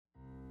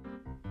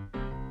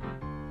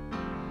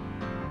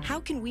How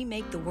can we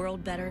make the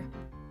world better?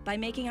 By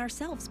making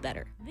ourselves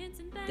better.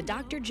 The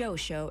Dr. Joe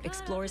Show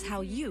explores how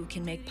you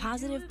can make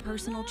positive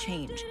personal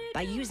change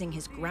by using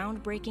his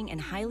groundbreaking and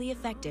highly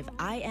effective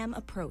I Am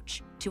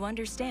approach to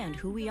understand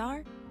who we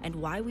are and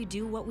why we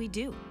do what we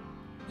do.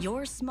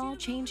 Your small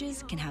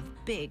changes can have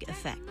big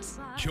effects.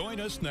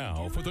 Join us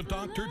now for the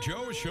Dr.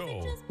 Joe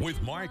Show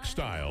with Mark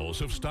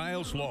Stiles of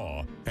Stiles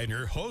Law and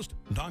your host,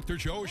 Dr.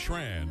 Joe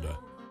Schrand.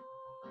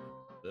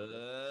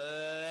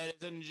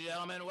 Ladies and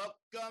gentlemen,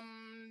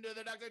 welcome to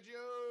the Dr.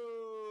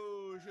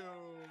 Joe Show.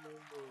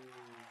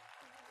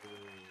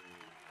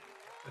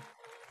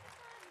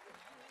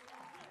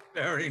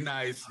 Very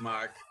nice,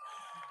 Mark.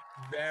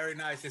 Very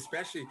nice.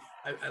 Especially,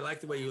 I like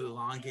the way you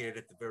elongated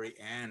at the very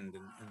end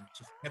and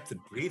just kept the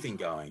breathing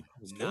going.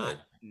 It was good.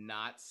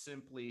 Not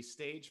simply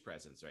stage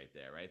presence right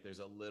there, right? There's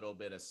a little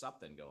bit of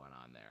something going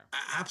on there.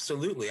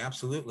 Absolutely.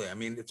 Absolutely. I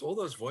mean, it's all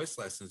those voice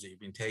lessons that you've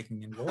been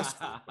taking in law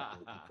school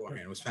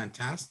beforehand. It was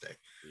fantastic.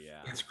 Yeah.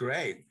 It's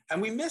great.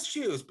 And we missed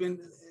you.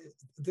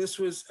 This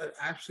was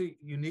actually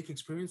a unique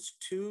experience.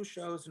 2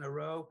 shows in a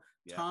row.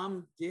 Yeah.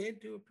 Tom did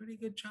do a pretty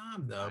good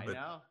job, though.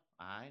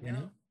 I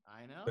know.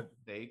 But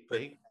they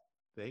keep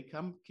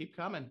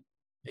coming.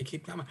 They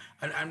keep coming.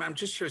 And I'm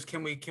just curious,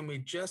 can we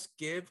just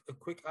give a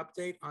quick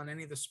update on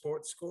any of the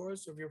sports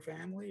scores of your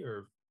family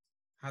or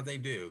how they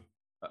do?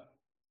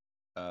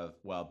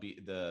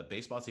 The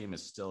baseball team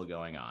is still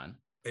going on.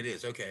 It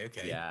is. Okay.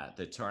 Yeah,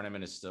 the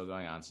tournament is still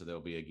going on. So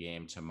there'll be a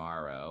game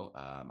tomorrow.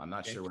 I'm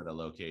not sure where the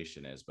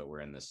location is, but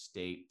we're in the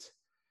state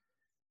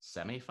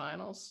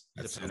semifinals.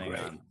 That's depending so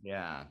great. on.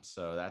 Yeah.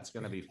 So that's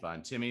going to be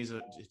fun.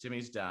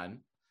 Timmy's done.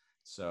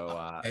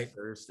 So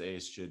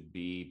Thursdays should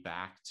be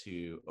back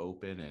to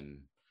open and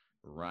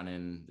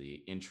running the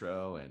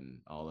intro and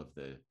all of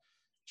the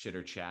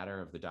chitter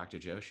chatter of the Dr.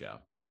 Joe Show.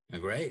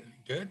 Great.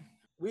 Good.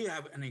 We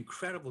have an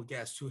incredible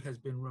guest who has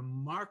been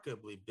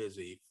remarkably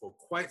busy for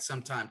quite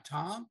some time.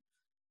 Tom,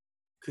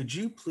 could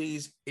you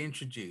please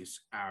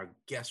introduce our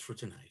guest for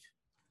tonight?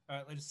 All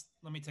right,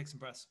 let me take some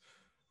breaths.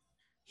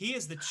 He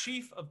is the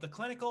chief of the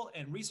clinical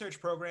and research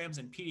programs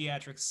in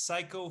pediatrics,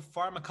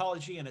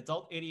 psychopharmacology, and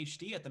adult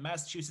ADHD at the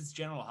Massachusetts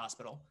General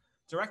Hospital,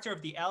 director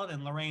of the Alan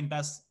and Lorraine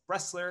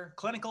Bressler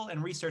Clinical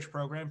and Research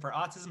Program for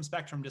Autism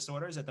Spectrum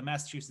Disorders at the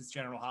Massachusetts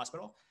General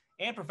Hospital,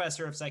 and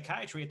professor of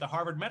psychiatry at the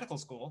Harvard Medical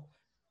School.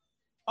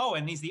 Oh,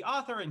 and he's the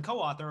author and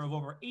co-author of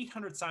over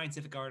 800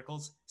 scientific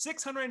articles,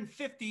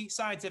 650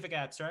 scientific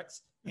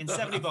abstracts, and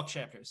 70 book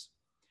chapters.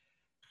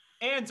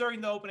 And during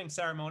the opening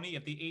ceremony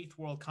of the 8th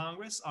World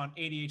Congress on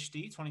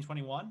ADHD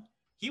 2021,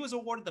 he was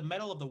awarded the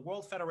Medal of the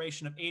World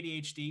Federation of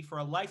ADHD for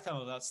a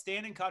lifetime of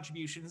outstanding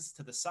contributions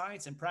to the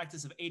science and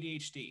practice of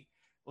ADHD.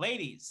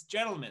 Ladies,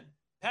 gentlemen,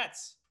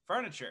 pets,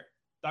 furniture,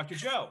 Dr.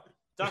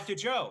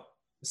 Joe,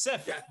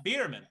 Sif,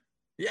 Biederman.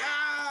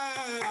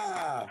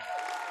 Yeah!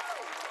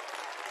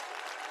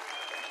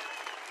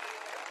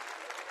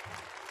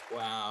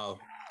 Wow.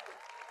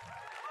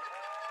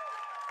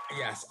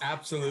 Yes,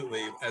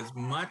 absolutely. As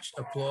much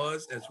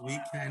applause as we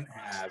can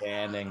have.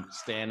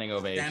 Standing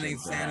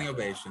ovations. Standing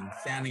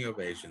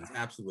ovations.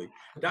 Absolutely.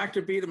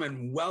 Dr.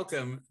 Biederman,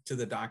 welcome to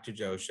the Dr.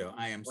 Joe Show.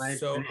 I am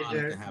so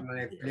honored to have you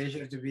here. My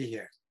pleasure to be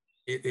here.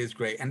 It is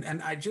great.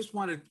 And I just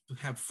wanted to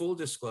have full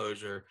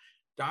disclosure.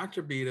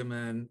 Dr.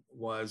 Biederman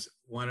was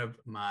one of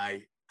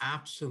my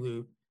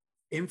absolute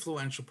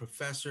influential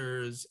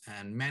professors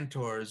and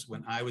mentors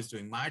when I was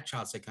doing my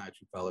child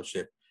psychiatry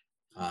fellowship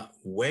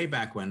way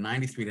back when,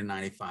 93 to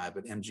 95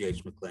 at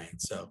MGH McLean.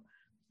 So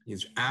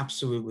he's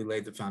absolutely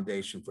laid the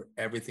foundation for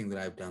everything that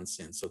I've done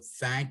since. So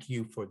thank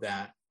you for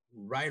that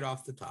right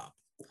off the top.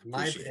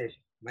 My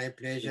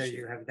pleasure.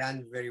 You have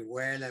done very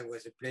well, and it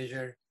was a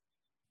pleasure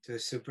to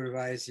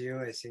supervise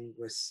you. I think it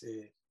was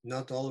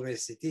not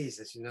always it is,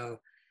 as you know.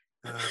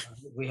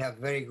 We have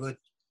very good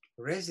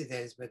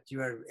residents, but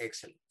you are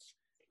excellent.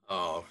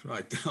 Oh,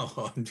 right.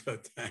 Oh,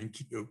 thank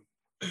you.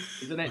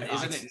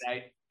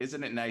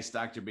 Isn't it nice,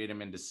 Dr.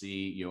 Biederman, to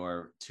see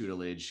your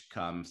tutelage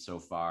come so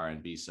far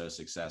and be so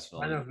successful?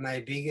 One of my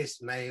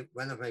biggest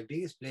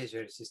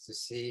pleasures is to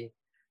see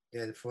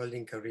the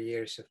unfolding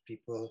careers of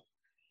people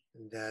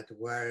that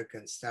work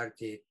and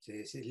started.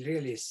 It's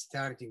really a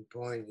starting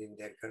point in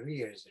their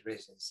careers,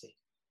 residency,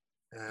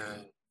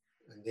 and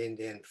then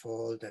they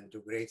unfold and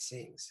do great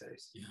things. So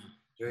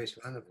Joe is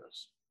one of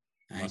those.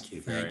 Thank you.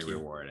 Very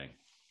rewarding.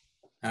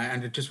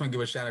 And I just want to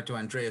give a shout out to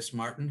Andreas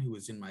Martin, who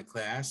was in my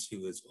class. He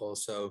was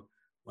also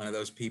one of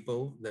those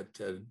people that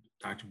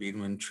Dr.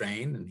 Biederman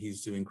trained, and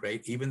he's doing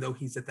great, even though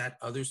he's at that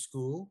other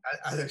school.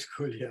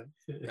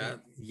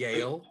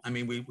 Yale. I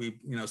mean, we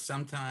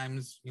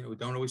sometimes, we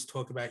don't always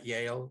talk about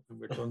Yale, and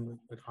we're talking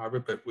at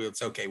Harvard, but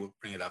it's okay. We'll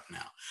bring it up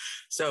now.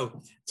 So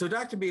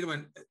Dr.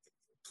 Biederman,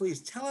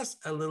 please tell us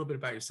a little bit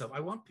about yourself. I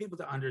want people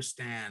to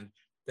understand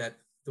that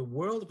the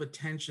world of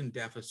attention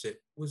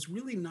deficit was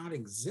really not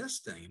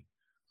existing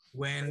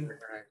when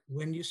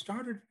you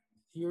started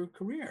your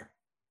career.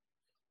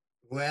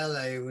 Well,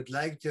 I would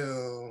like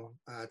to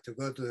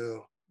go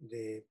to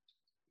the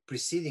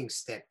preceding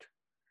step.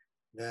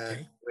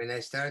 When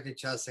I started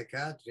child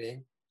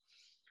psychiatry,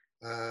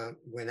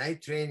 When I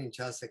trained in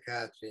child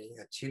psychiatry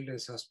at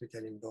Children's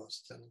Hospital in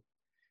Boston,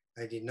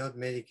 I did not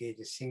medicate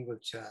a single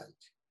child.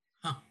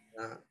 Huh.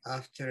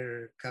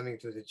 After coming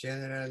to the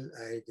general,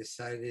 I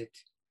decided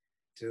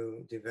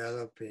to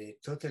develop a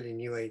totally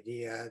new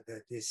idea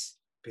that is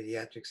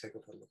pediatric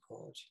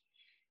psychopharmacology.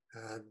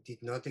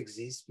 Did not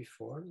exist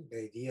before.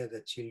 The idea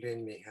that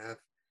children may have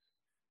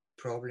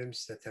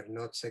problems that are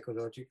not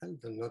psychological,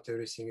 that not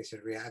everything is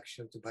a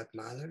reaction to bad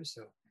mother.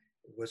 So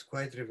it was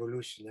quite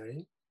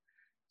revolutionary.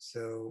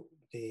 So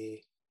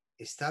the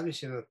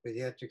establishment of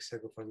pediatric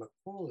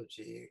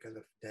psychopharmacology, kind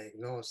of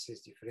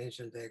diagnosis,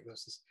 differential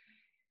diagnosis,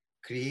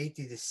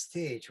 created a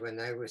stage when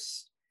I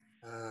was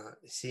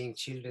seeing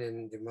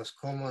children. The most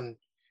common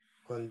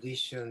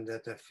condition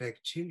that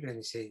affect children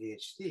is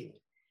ADHD.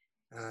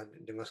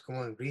 The most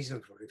common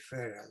reason for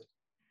referral.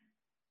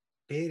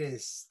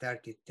 Parents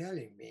started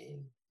telling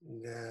me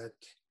that,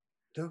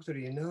 doctor,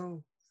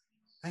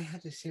 I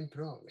had the same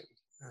problem.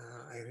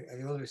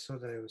 I always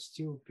thought that I was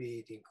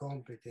stupid,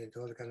 incompetent,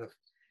 all kind of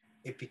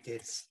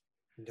epithets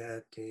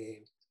that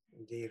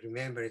they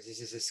remember.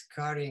 This is a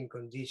scarring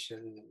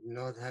condition,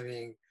 not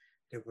having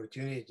the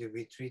opportunity to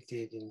be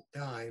treated in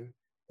time,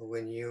 or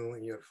when you,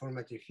 in your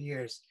formative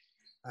years,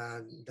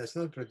 does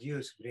not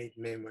produce great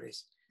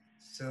memories.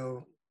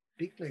 So,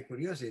 piqued my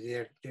curiosity.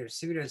 There are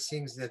several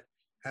things that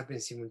happen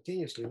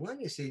simultaneously. One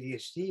is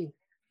ADHD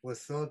was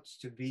thought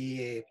to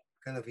be a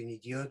kind of an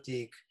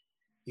idiotic,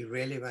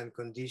 irrelevant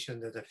condition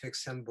that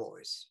affects some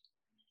boys.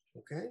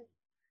 Okay,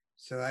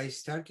 so I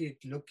started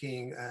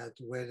looking at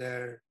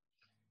whether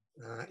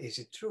is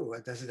it true?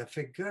 Does it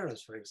affect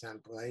girls, for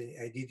example?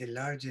 I did the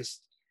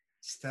largest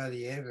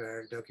study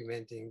ever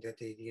documenting that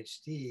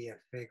ADHD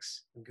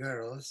affects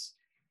girls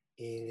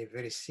in a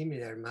very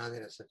similar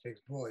manner as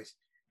affects boys.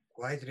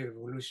 Quite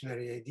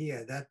revolutionary idea.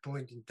 At that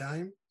point in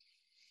time,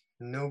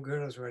 no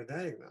girls were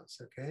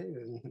diagnosed, okay?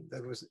 And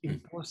that was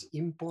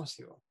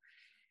impossible.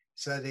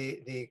 So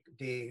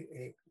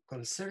the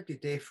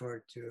concerted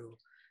effort to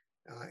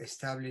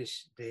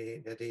establish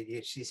that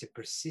ADHD is a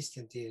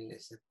persistent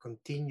illness that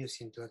continues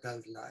into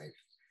adult life,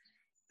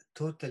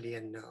 totally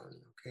unknown,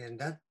 okay? And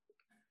that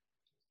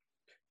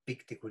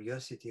piqued the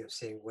curiosity of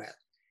saying, well,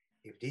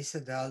 if these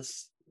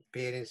adults,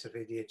 parents of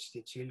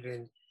ADHD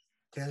children,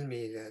 tell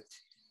me that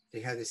they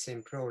have the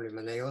same problem,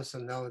 and I also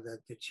know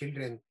that the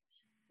children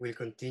will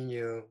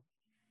continue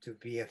to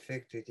be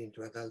affected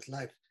into adult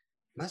life,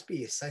 must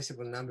be a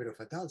sizable number of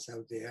adults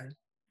out there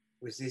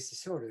with this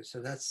disorder.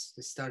 So that's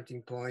the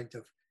starting point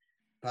of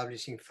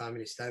publishing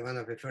family study. One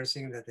of the first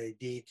things that I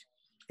did,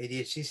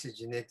 ADHD is a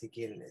genetic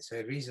illness. So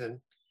I reasoned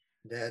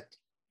that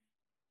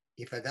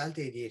if adult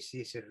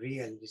ADHD is a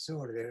real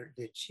disorder,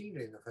 the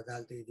children of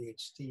adult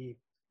ADHD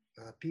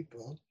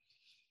people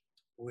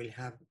will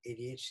have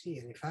ADHD.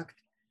 And in fact,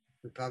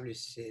 we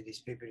published this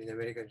paper in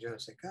American Journal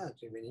of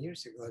Psychiatry many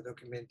years ago,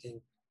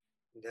 documenting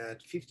that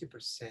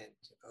 50%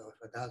 of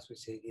adults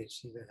with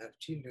ADHD that have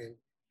children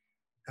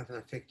have an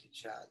affected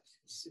child.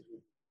 It's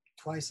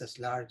twice as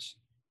large.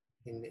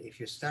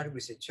 If you start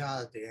with a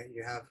child,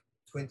 you have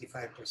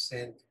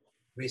 25%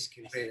 risk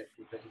in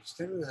pregnancy, but if you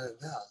start with an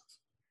adult,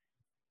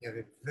 you have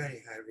a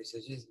very high risk.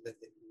 It's just that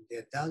the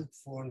adult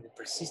form, the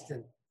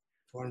persistent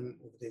form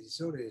of the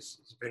disorder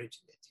is very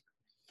genetic.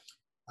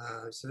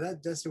 So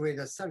that's the way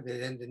that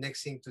started. And the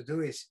next thing to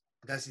do is,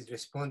 does it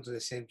respond to the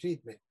same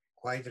treatment?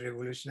 Quite a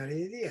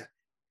revolutionary idea.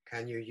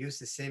 Can you use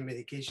the same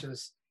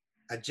medications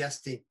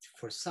adjusted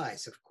for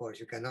size? Of course,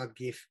 you cannot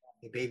give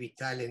a baby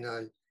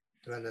Tylenol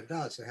to an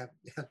adult, so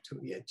they have to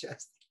be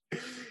adjusted.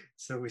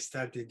 So we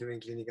started doing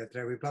clinical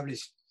trial. We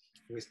published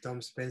with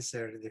Tom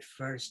Spencer the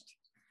first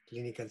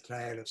clinical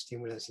trial of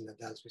stimulants in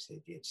adults with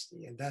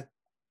ADHD, and that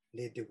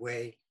led the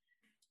way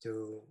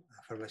to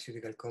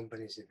pharmaceutical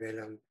companies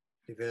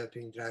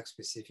developing drugs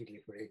specifically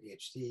for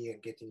ADHD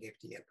and getting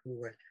FDA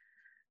approval.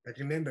 But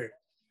remember,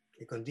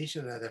 a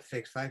condition that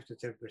affects 5 to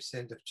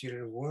 10% of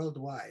children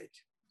worldwide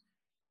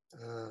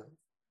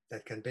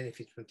that can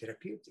benefit from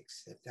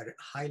therapeutics that are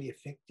highly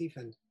effective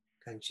and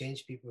can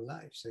change people's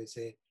lives. So it's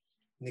an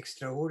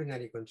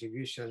extraordinary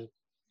contribution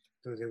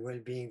to the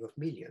well-being of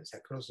millions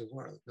across the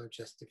world, not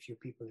just a few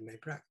people in my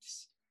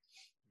practice.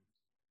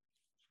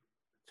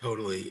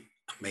 Totally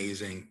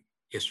amazing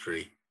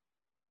history.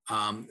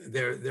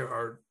 There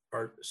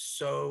are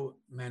so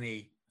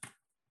many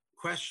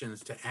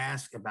questions to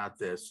ask about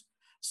this.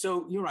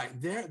 So you're right.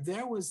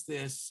 There was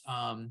this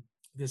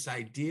this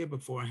idea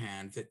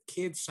beforehand that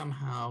kids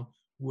somehow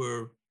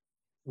were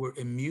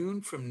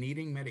immune from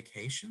needing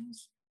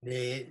medications.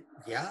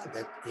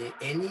 That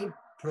any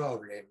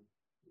problem,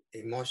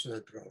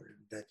 emotional problem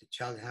that the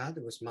child had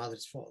was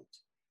mother's fault.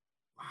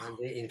 Wow.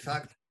 And in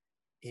fact,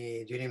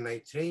 during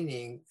my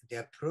training,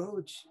 the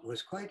approach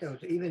was quite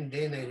out. Even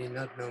then, I did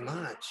not know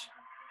much.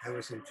 I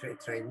was in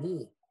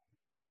trainee.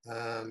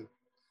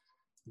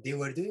 They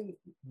were doing,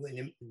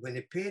 when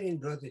a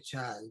parent brought a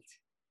child,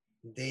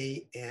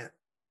 they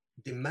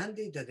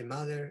demanded that the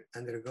mother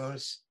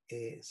undergoes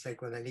a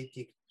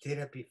psychoanalytic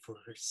therapy for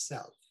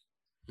herself.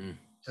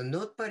 So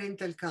not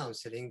parental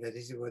counseling, that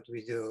is what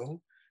we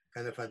do,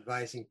 kind of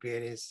advising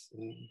parents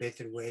in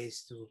better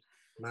ways to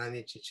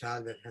manage a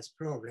child that has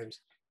problems.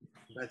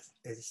 But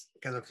it's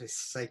kind of a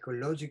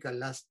psychological,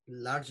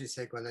 largely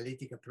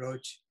psychoanalytic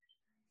approach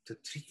to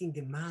treating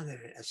the mother,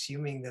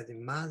 assuming that the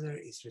mother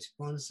is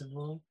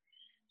responsible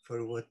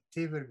for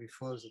whatever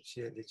befalls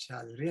the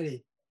child.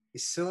 Really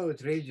is so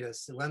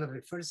outrageous. One of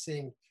the first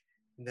things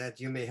that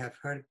you may have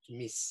heard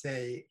me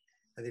say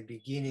at the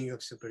beginning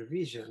of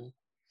supervision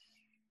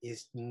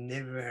is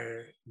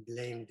never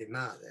blame the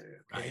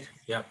mother. Okay? Right.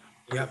 Yep.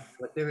 Yep.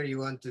 Whatever you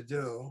want to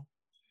do,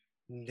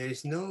 there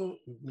is no,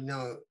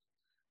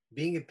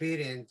 being a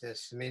parent,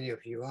 as many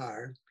of you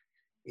are,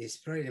 is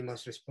probably the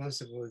most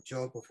responsible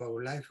job of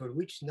our life, for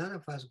which none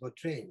of us got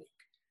training.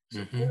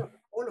 So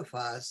all of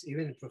us,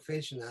 even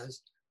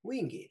professionals,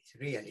 wing it,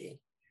 really.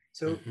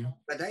 So,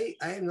 but I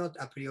am not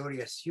a priori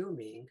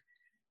assuming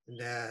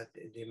that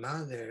the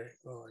mother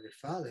or the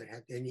father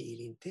had any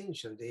ill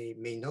intention. They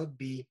may not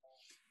be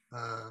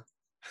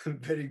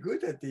very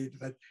good at it,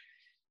 but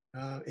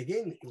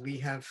again, we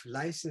have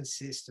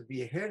licenses to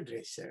be a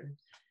hairdresser,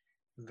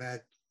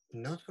 but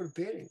not for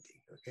parenting.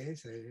 Okay,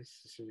 so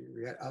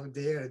we are out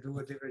there, do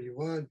whatever you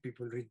want.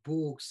 People read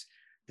books,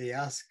 they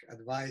ask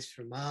advice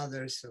from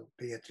others, so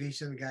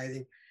pediatrician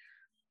guiding.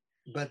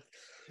 But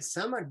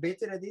some are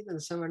better at it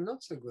and some are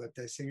not so good.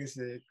 I think it's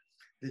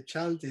the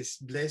child is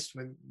blessed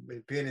when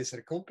parents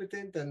are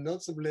competent and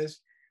not so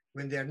blessed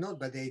when they are not.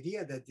 But the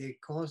idea that they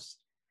cause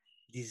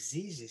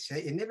diseases,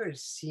 I never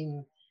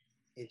seen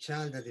a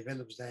child that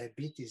develops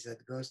diabetes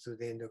that goes to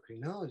the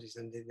endocrinologist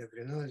and the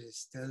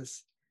endocrinologist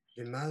tells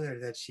the mother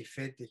that she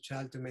fed the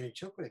child too many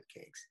chocolate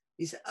cakes.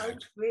 It's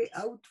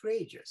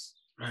outrageous.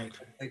 Right.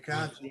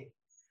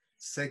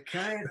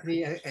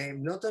 Psychiatry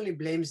not only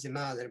blames the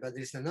mother, but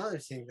there's another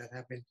thing that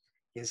happened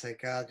in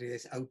psychiatry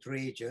that's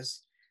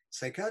outrageous.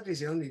 Psychiatry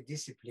is the only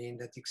discipline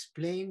that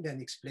explained the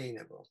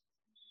unexplainable.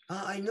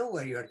 I know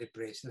why you are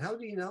depressed. And how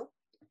do you know?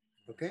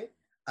 Okay.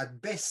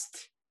 At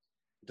best,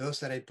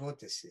 those are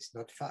hypotheses,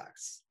 not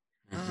facts.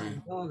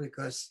 No,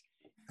 because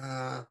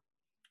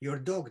your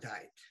dog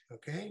died.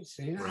 Okay,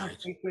 so you know how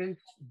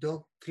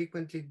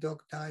frequently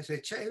dog dies. So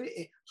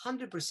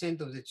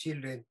 100% of the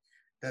children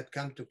that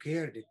come to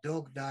care, the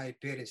dog died,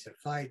 parents are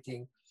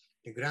fighting,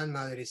 the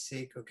grandmother is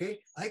sick. Okay,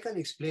 I can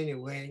explain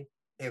away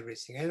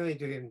everything. I don't need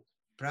to even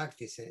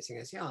practice anything.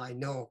 I say, I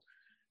know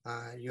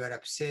you are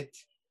upset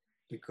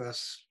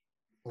because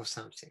of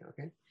something.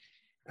 Okay,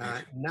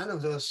 none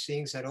of those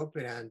things are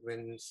operant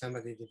when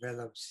somebody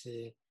develops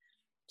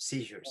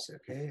seizures.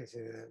 Okay, so,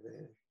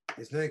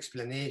 there's no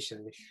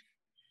explanation.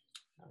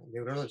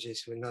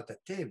 Neurologists will not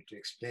attempt to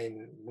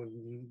explain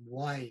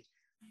why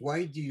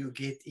do you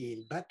get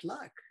ill? Bad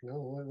luck.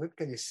 No, what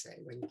can you say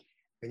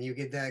when you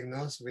get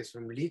diagnosed with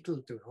from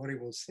little to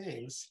horrible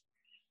things?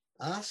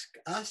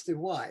 Ask the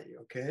why.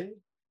 Okay.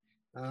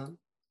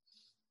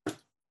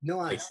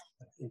 No answer.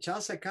 In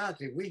child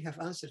psychiatry, we have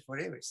answers for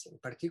everything,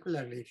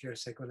 particularly if you're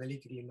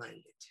psychoanalytically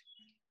minded.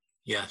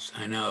 Yes,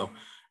 I know.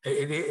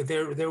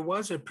 There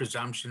was a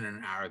presumption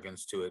and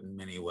arrogance to it in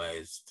many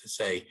ways to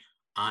say,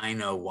 I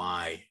know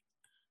why.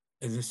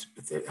 There's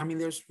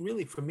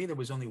really, for me, there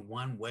was only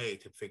one way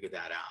to figure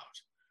that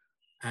out.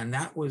 And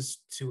that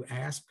was to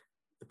ask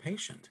the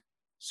patient,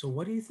 so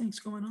what do you think's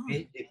going on?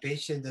 The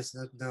patient does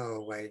not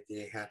know why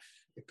they have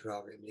a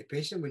problem. The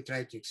patient will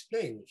try to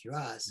explain if you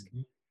ask.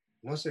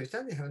 Most of the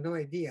time, they have no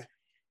idea.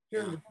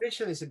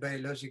 Depression is a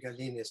biological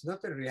illness,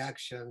 not a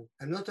reaction.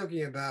 I'm not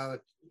talking about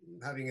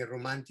having a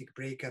romantic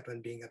breakup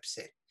and being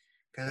upset.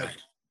 Kind of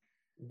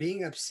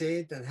being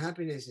upset and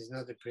happiness is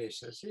not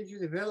depression. So if you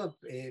develop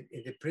a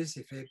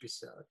depressive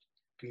episode,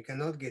 you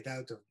cannot get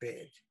out of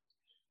bed,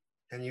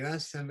 and you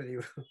ask somebody,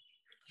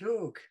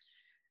 look,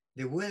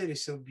 the weather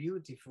is so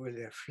beautiful,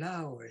 there are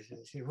flowers,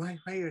 and say, why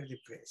are you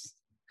depressed?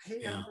 I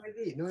have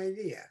no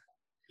idea.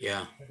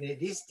 Yeah.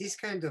 This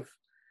kind of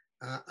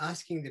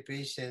asking the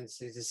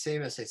patients is the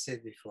same as I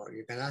said before.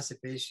 You can ask the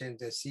patient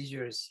the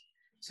seizures.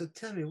 So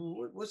tell me,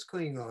 what's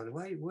going on?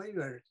 Why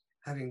you are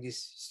having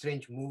these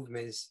strange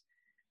movements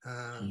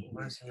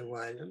once in a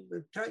while?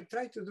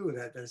 Try to do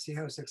that and see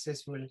how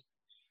successful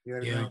you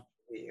are going to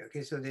be.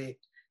 Okay, so the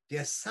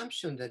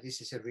assumption that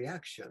this is a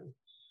reaction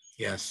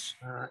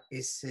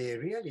is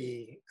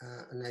really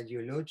an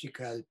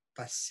ideological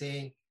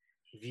passé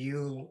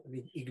view,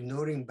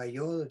 ignoring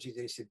biology.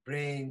 There is a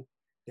brain.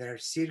 There are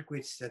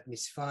circuits that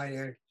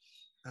misfire.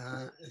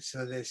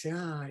 So they say,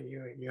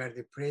 you are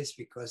depressed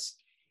because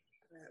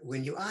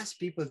when you ask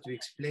people to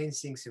explain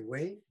things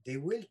away, they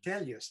will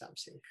tell you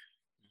something.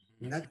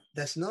 And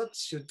that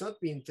should not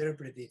be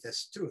interpreted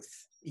as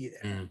truth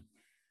either.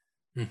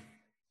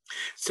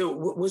 So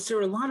was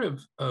there a lot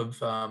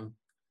of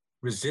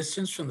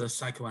resistance from the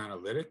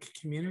psychoanalytic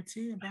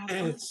community about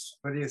this?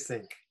 What do you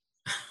think?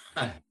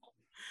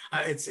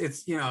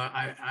 It's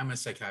I'm a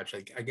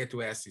psychiatrist. I get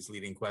to ask these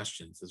leading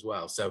questions as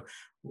well. So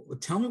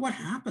tell me what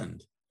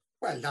happened.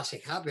 Well,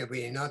 nothing happened.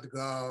 We did not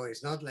go.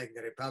 It's not like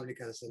the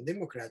Republicans and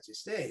Democrats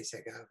these days.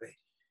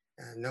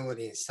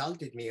 Nobody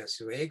insulted me or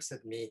threw eggs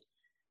at me,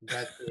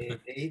 but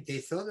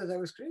they thought that I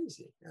was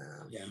crazy.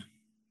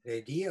 the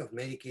idea of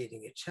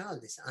medicating a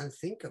child is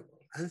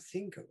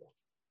unthinkable.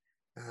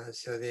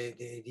 So the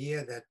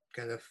idea that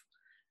kind of,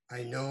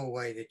 I know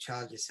why the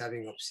child is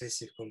having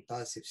obsessive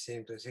compulsive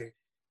symptoms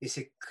is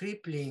a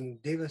crippling,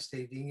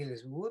 devastating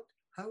illness.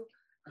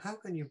 How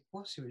can you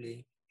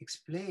possibly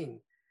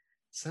explain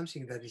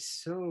something that is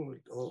so,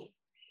 or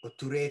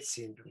Tourette's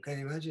syndrome? Can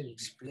you imagine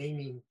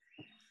explaining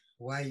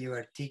why you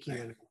are ticking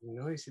and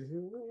noises?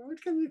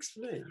 What can you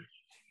explain?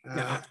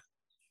 Yeah,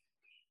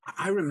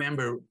 I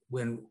remember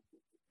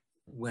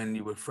when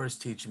you were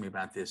first teaching me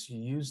about this, you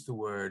used the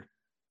word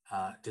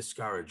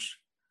discouraged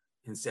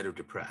instead of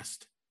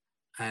depressed,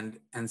 and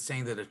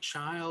saying that a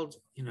child,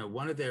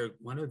 one of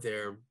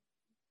their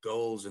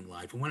goals in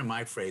life, and one of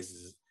my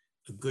phrases is,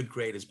 a good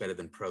grade is better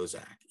than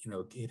Prozac.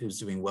 A kid who's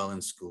doing well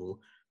in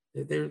school,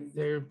 they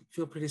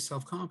feel pretty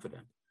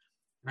self-confident.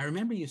 And I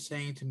remember you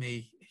saying to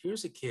me,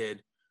 here's a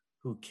kid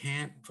who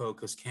can't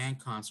focus, can't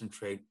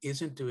concentrate,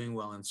 isn't doing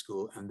well in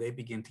school, and they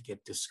begin to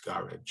get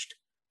discouraged.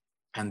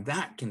 And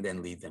that can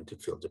then lead them to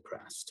feel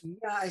depressed.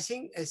 Yeah, I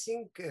think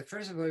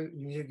first of all, you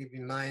need to keep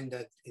in mind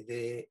that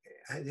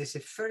there's a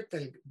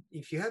fertile,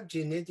 if you have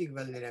genetic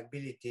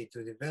vulnerability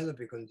to develop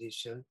a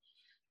condition,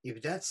 if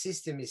that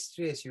system is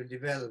stressed, you'll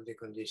develop the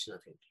condition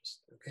of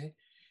interest, okay?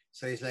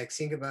 So it's like,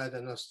 think about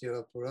an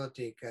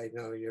osteoporotic, I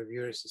know your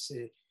viewers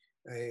say,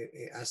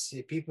 as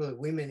people,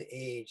 women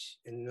age,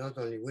 and not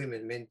only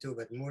women, men too,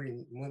 but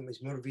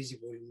it's more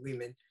visible in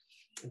women,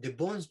 the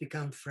bones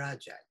become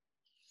fragile.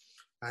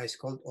 It's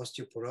called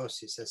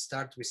osteoporosis, and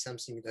start with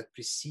something that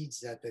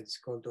precedes that is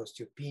called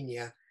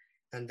osteopenia,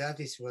 and that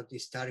is what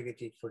is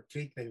targeted for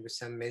treatment with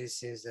some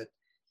medicines that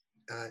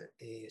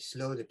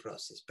slow the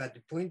process. But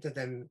the point that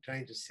I'm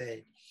trying to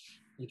say,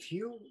 if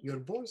your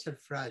bones are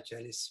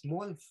fragile, a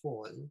small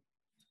fall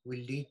will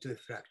lead to a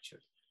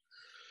fracture.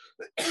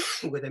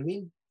 What I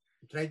mean,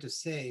 try to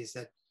say is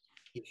that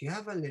if you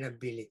have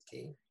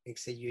vulnerability, like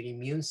say your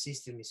immune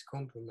system is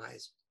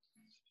compromised,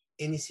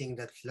 anything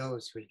that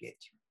flows will get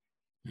you.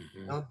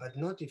 Mm-hmm. No, but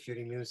not if your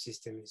immune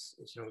system is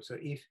wrong. So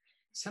if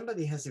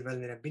somebody has the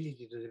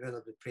vulnerability to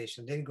develop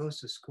depression, then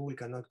goes to school,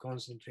 cannot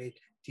concentrate,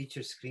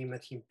 teachers scream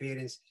at him,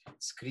 parents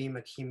scream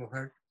at him or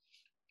her,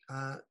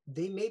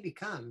 they may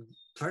become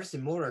first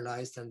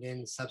demoralized and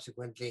then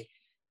subsequently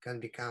can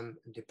become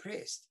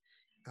depressed.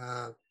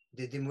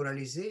 The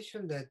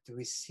demoralization that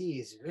we see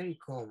is very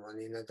common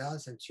in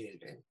adults and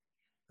children.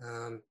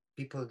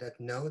 People that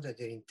know that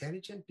they're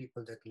intelligent,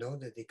 people that know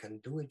that they can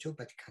do a job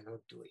but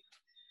cannot do it.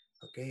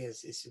 Okay,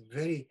 it's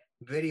very,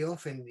 very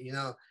often,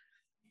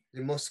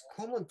 the most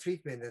common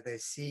treatment that I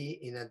see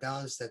in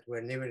adults that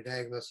were never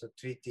diagnosed or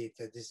treated,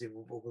 that is the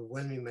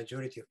overwhelming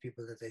majority of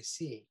people that I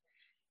see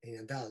in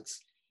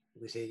adults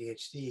with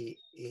ADHD,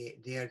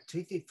 they are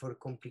treated for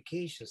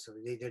complications. So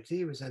they're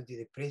treated with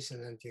antidepressant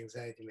and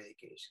anti-anxiety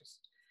medications.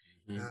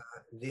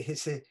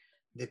 Mm-hmm.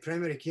 The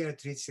primary care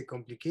treats the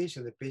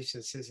complication. The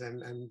patient says,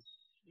 I'm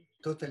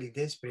totally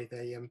desperate.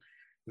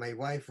 My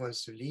wife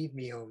wants to leave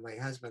me, or my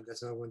husband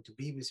does not want to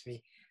be with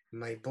me.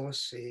 My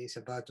boss is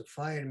about to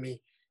fire me.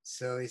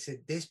 So it's a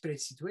desperate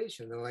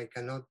situation, or I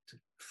cannot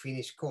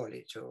finish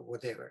college or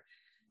whatever.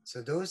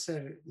 So those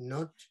are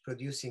not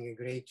producing a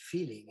great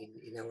feeling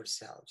in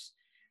ourselves.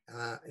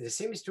 The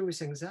same is true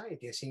with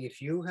anxiety. I think if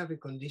you have a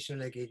condition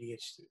like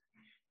ADHD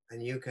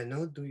and you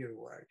cannot do your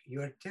work, you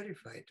are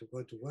terrified to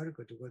go to work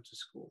or to go to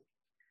school.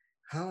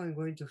 How am I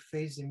going to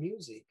face the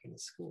music in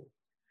school?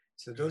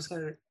 So those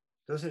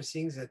are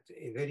things that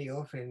very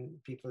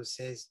often people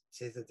say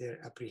that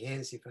they're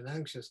apprehensive and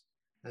anxious,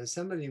 and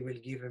somebody will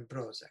give them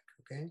Prozac,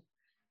 okay?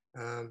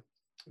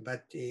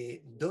 But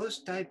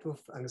those type of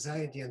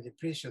anxiety and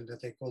depression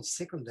that I call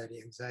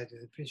secondary anxiety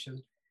and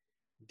depression,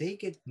 they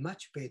get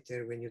much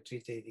better when you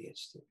treat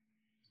ADHD.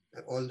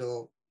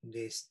 Although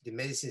the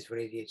medicines for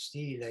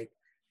ADHD, like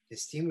the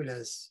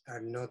stimulants,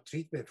 are not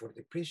treatment for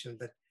depression,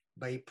 but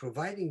by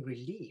providing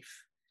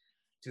relief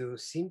to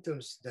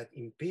symptoms that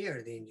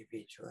impair the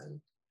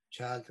individual,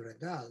 child or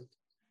adult,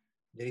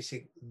 there is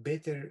a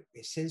better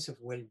sense of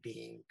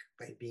well-being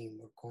by being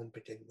more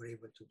competent, more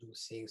able to do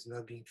things,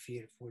 not being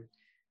fearful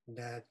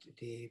that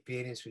the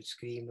parents will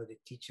scream or the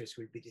teachers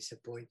will be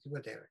disappointed,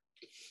 whatever.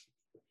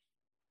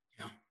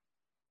 Yeah.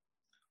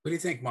 What do you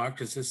think, Mark?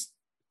 Does this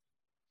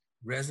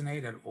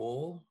resonate at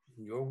all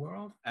in your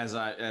world?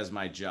 As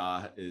my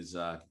jaw is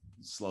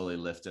slowly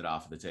lifted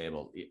off the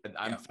table,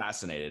 I'm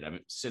fascinated.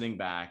 I'm sitting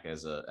back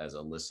as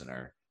a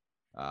listener,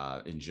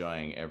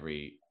 enjoying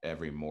every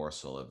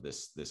morsel of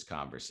this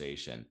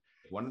conversation.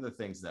 One of the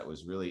things that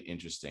was really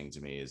interesting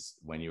to me is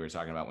when you were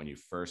talking about when you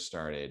first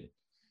started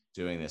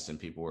doing this and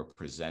people were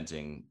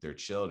presenting their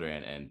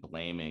children and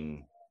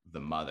blaming the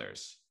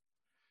mothers.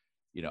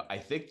 I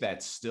think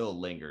that still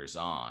lingers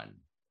on,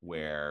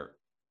 where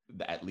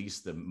at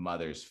least the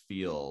mothers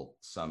feel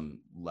some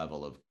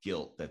level of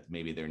guilt that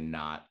maybe they're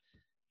not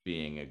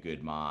being a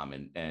good mom.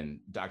 And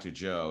Dr.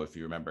 Joe, if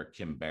you remember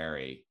Kim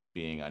Barry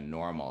being a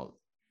normal,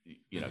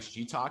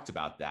 she talked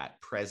about that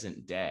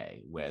present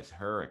day with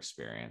her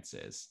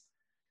experiences.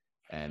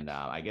 And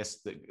I guess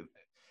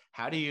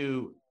how do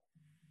you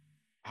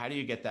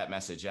get that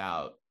message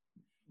out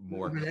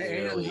more But I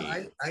don't know.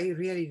 clearly. I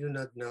really do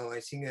not know. I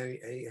think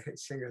I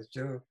think as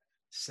Joe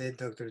said,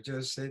 Dr.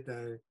 Joe said,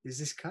 it's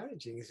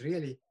discouraging. It's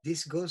really,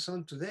 this goes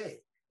on today.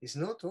 It's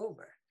not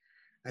over.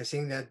 I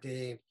think that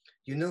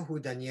you know who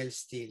Danielle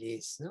Steele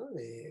is, no?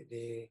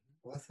 The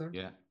author?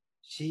 Yeah.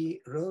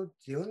 She wrote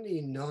the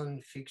only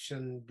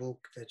non-fiction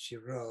book that she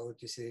wrote.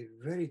 Is a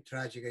very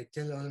tragic. I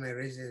tell all my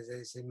residents that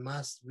it's a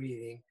must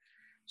reading.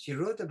 She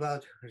wrote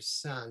about her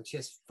son. She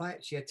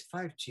had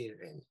five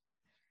children.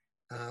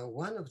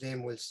 One of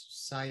them was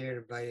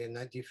sired by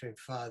a different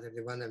father,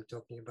 the one I'm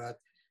talking about.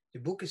 The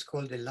book is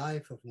called The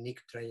Life of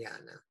Nick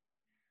Traiana.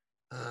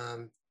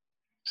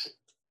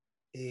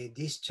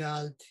 This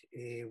child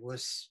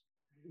was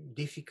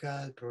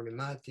difficult,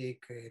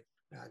 problematic,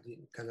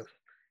 kind of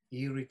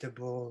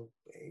irritable,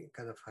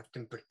 kind of had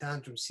temper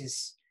tantrums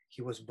since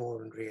he was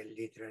born, really,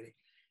 literally.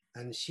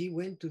 And she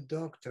went to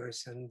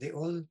doctors and they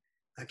all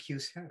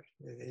accuse her.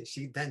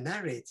 She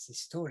narrates the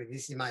story.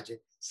 This, imagine,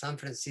 San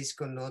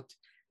Francisco, not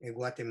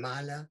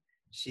Guatemala.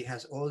 She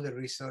has all the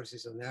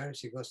resources on earth.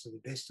 She goes to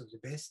the best of the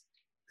best.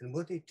 And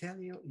what they tell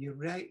you, you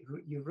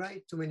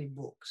write too many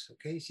books,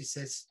 okay? She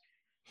says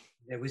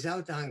that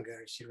without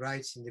anger, she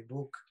writes in the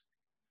book,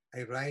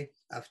 I write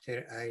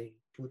after I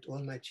put all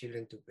my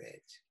children to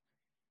bed.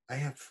 I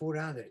have 4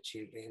 other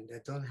children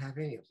that don't have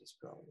any of these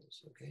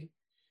problems, okay?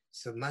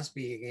 So must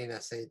be, again,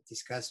 as I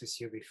discussed with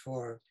you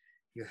before,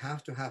 you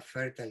have to have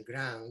fertile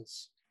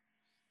grounds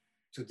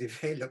to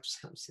develop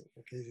something,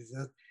 okay? It's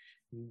not,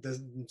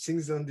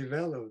 things don't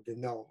develop the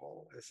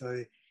normal.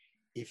 So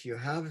if you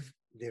have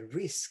the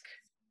risk,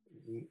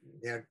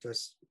 there are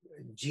those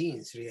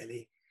genes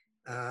really,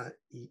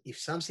 if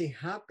something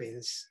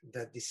happens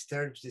that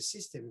disturbs the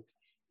system,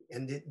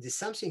 and the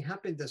something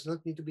happened does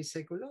not need to be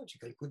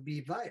psychological, it could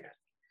be viral.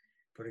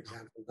 For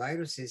example,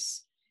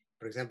 viruses,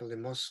 for example, the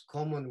most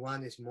common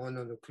one is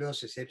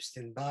mononucleosis,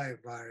 Epstein-Barr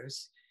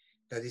virus,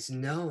 that is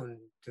known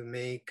to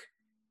make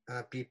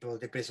people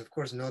depressed. Of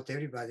course, not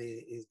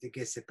everybody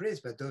gets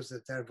depressed, but those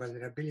that are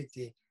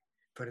vulnerability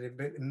for the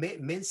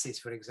menses,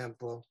 for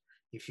example,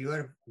 if you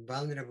are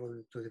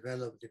vulnerable to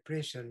develop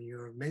depression,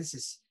 your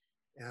menses,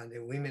 the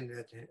women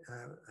that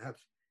have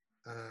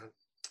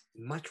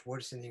much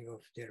worsening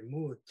of their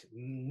mood,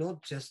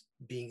 not just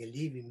being a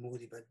living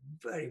moody, but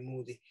very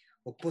moody,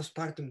 or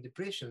postpartum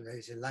depression, that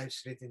is a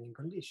life-threatening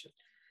condition.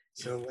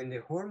 So when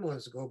the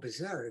hormones go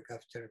berserk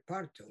after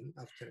partum,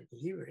 after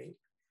delivery,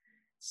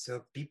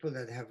 so people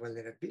that have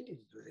vulnerability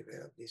to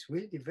develop this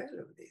will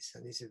develop this.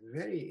 And it's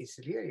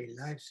really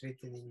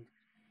life-threatening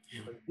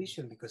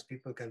condition because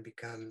people can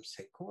become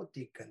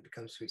psychotic, can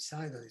become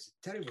suicidal. It's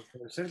a terrible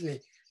thing.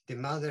 Certainly the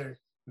mother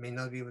may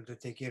not be able to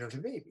take care of the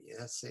baby.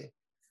 That's the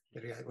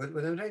reality.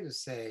 What I'm trying to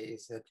say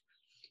is that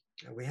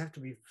we have to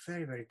be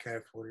very, very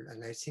careful.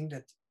 And I think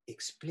that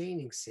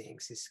explaining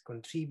things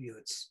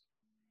contributes.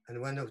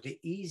 And one of the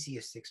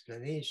easiest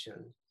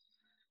explanation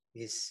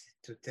is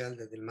to tell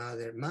that the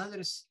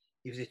mothers,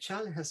 if the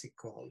child has a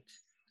cold,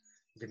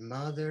 the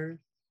mother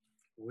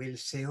will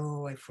say,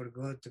 oh, I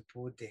forgot to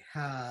put the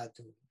hat,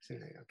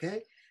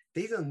 okay?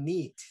 They don't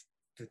need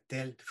to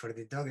tell for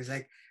the dog. It's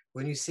like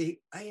when you say,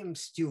 I am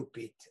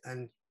stupid,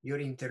 and your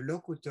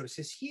interlocutor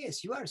says,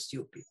 yes, you are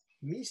stupid,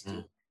 me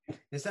too.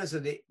 And so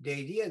the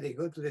idea, they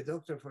go to the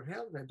doctor for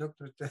help, the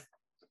doctor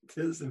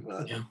tells them,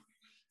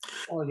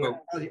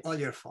 all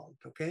your fault,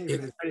 okay?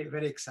 It was very,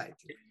 very exciting.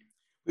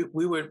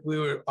 We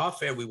were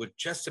off air, we were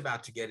just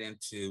about to get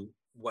into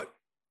what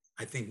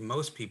I think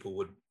most people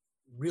would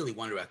really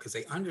wonder about, because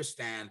they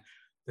understand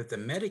that the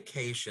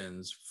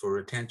medications for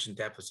attention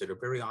deficit are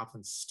very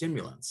often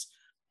stimulants.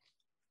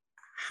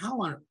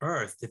 How on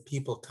earth did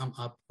people come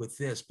up with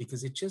this?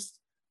 Because it's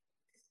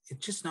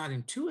just not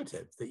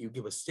intuitive that you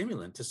give a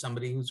stimulant to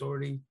somebody who's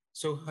already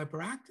so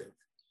hyperactive.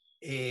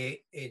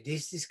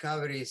 This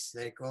discovery is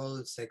like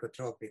all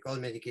psychotropic, all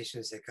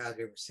medication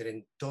psychiatry,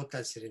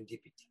 total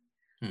serendipity.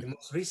 The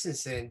most recent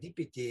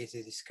serendipity is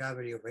the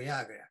discovery of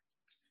Viagra.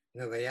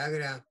 You know,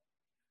 Viagra,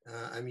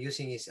 I'm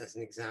using it as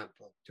an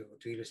example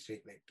to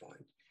illustrate my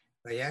point.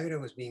 Viagra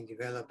was being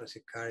developed as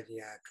a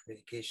cardiac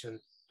medication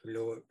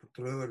to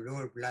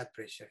lower blood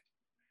pressure.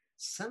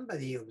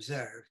 Somebody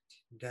observed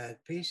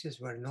that patients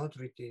were not,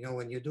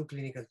 when you do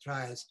clinical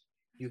trials,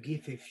 you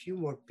give a few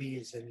more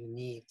pills than you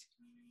need,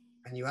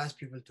 and you ask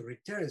people to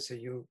return, so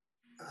you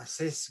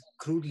assess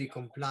crudely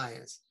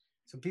compliance.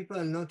 So people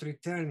are not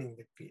returning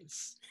the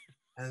pills.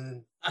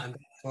 And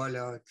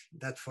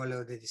that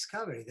followed the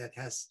discovery that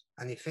has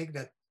an effect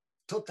that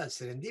total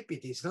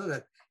serendipity. It's not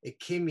that a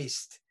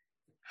chemist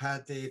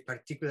had a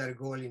particular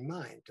goal in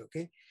mind,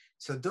 okay?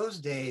 So those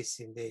days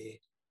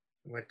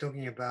we're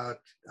talking about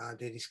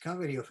the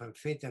discovery of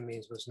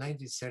amphetamines was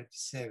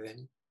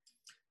 1937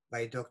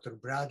 by Dr.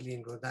 Bradley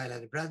in Rhode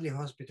Island. The Bradley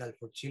Hospital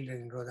for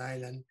Children in Rhode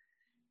Island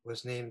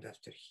was named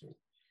after him.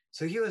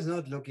 So he was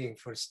not looking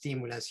for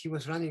stimulants. He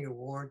was running a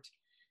ward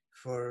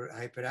for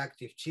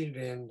hyperactive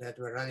children that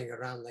were running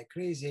around like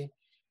crazy.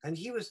 And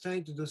he was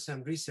trying to do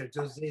some research.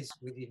 Those days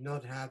he did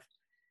not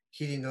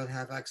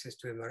have access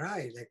to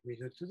MRI like we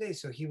do today.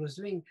 So he was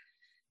doing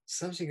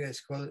something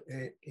that's called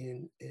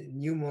in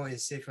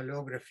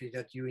pneumoencephalography,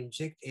 that you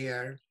inject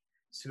air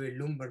through a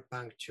lumbar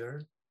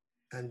puncture,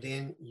 and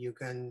then you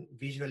can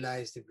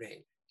visualize the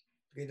brain.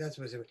 Okay, that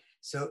was it.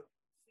 So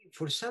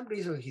for some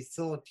reason, he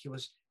thought he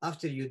was,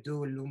 after you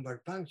do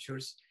lumbar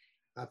punctures,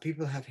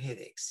 people have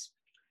headaches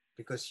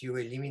because you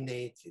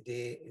eliminate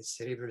the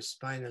cerebral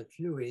spinal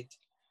fluid.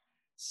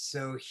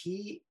 So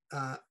he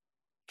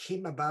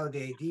came about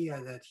the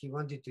idea that he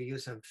wanted to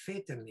use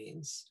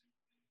amphetamines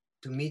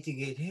to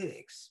mitigate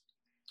headaches.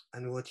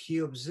 And what he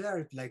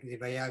observed, like the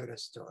Viagra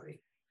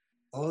story,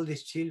 all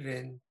these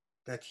children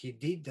that he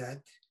did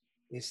that,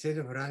 instead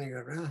of running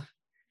around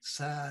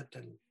sad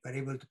and were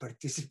able to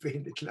participate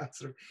in the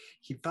classroom,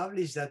 he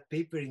published that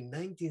paper in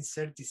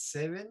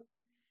 1937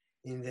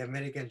 in the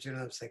American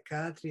Journal of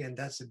Psychiatry, and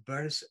that's the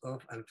birth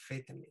of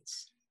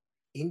amphetamines.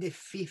 In the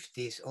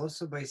 50s,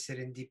 also by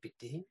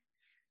serendipity,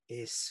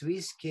 a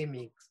Swiss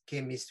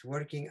chemist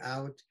working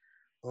out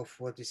of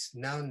what is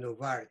now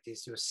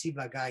Novartis, or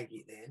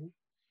Ciba-Geigy then,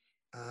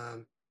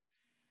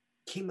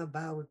 came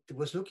about,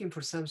 was looking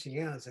for something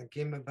else and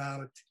came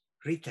about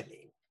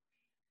Ritalin.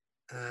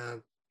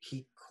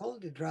 He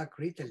called the drug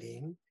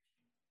Ritalin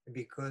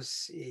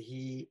because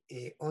he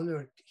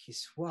honored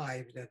his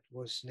wife that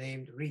was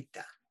named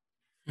Rita.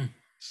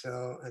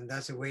 So, and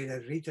that's the way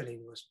that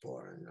Ritalin was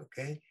born,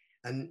 okay?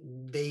 And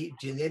they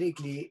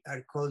generically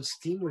are called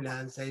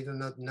stimulants. I do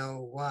not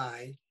know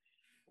why,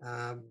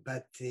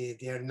 but they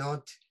are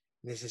not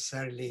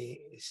necessarily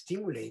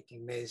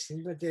stimulating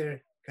medicine, but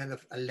they're kind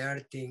of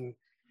alerting,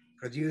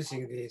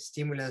 producing. The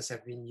stimulants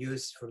have been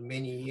used for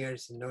many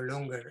years and no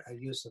longer are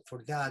used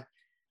for that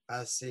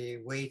as a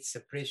weight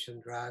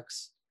suppression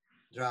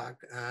drug,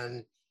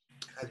 and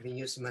has been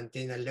used to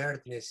maintain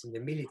alertness in the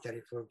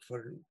military for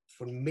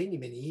many,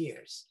 many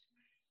years.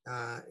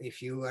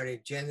 If you are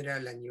a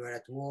general and you are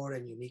at war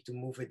and you need to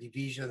move a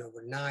division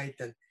overnight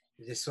and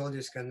the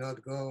soldiers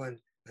cannot go and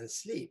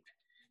sleep.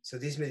 So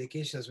these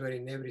medications were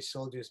in every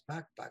soldier's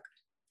backpack.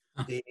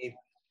 The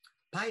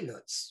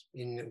pilots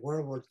in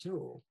World War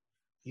II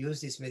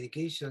used this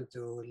medication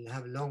to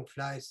have long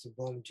flights to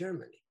bomb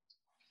Germany.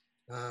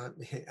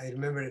 I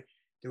remember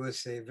there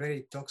was a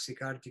very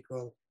toxic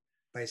article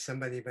by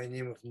somebody by the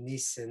name of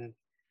Nissen.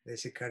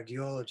 There's a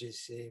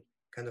cardiologist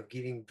kind of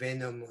giving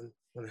venom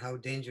on how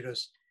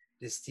dangerous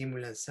the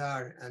stimulants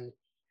are. And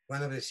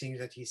one of the things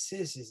that he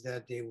says is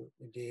that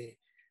the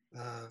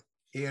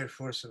Air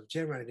Force of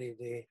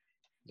Germany,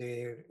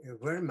 the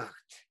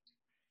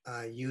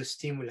Wehrmacht, used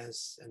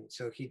stimulants. And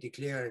so he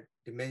declared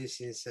the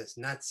medicines as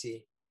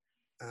Nazi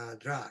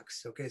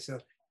drugs. Okay, so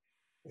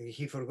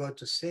he forgot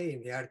to say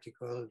in the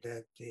article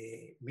that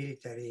the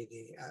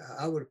military,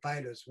 our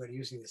pilots were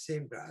using the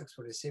same drugs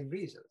for the same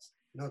reasons,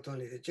 not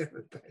only the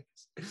German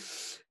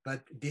pilots.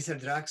 But these are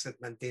drugs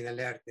that maintain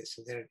alertness,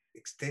 so they're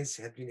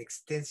have been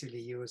extensively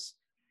used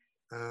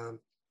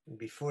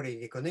before.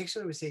 The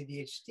connection with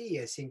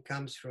ADHD, I think,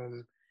 comes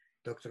from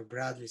Dr.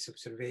 Bradley's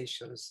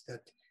observations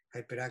that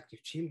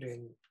hyperactive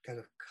children kind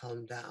of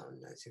calm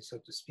down, I think, so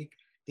to speak.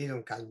 They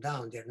don't calm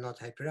down, they're not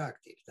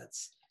hyperactive.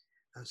 That's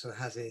also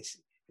has a,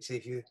 so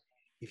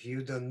if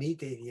you don't need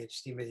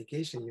ADHD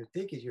medication, you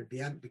take it,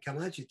 you'll become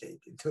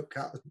agitated to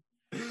calm.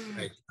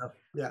 Right.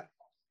 Yeah.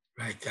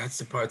 Right. That's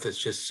the part that's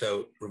just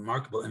so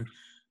remarkable. And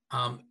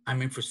I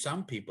mean, for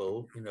some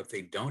people, if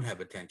they don't have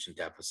attention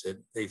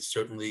deficit, they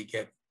certainly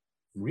get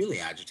really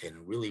agitated,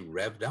 really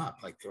revved up,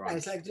 like they're on.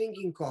 It's like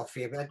drinking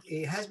coffee, but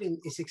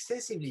it's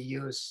extensively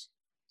used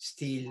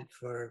still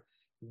for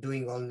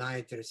doing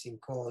all-nighters in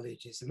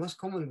college. It's the most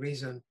common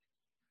reason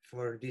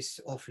for this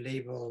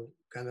off-label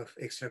kind of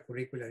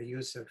extracurricular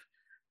use of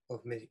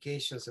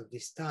medications of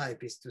this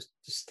type is to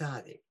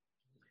study,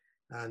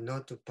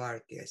 not to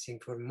party. I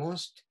think for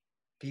most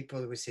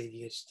people with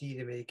ADHD,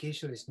 the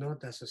medication is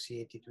not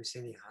associated with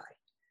any high.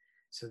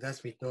 So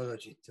that's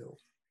mythology too.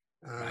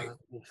 Right.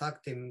 In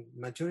fact, the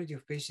majority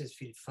of patients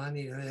feel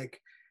funny,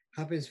 like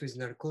happens with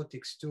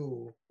narcotics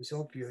too, with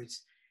opioids.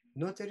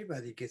 Not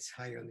everybody gets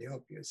high on the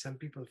opioids. Some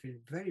people feel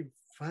very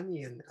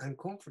funny and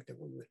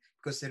uncomfortable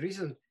because the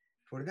reason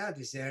for that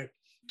is there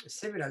are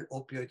several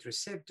opioid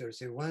receptors.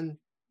 The one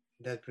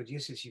that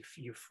produces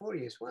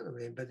euphoria is one of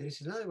them, but there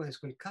is another one, it's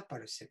called kappa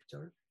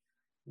receptor,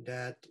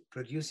 that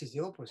produces the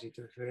opposite,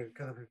 of a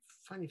kind of a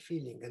funny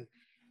feeling.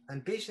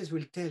 And patients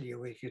will tell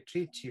you, if you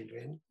treat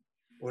children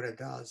or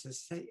adults, they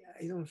say,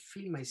 I don't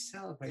feel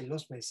myself, I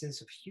lost my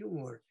sense of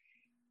humor.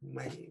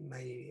 My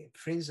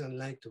friends don't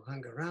like to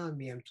hang around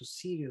me, I'm too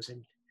serious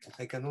and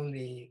I can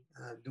only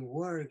do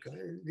work.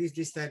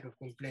 This type of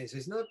complaints. So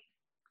it's not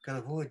kind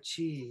of, oh,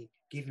 gee,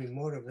 give me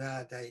more of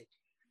that.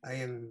 I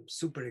am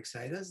super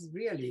excited. That's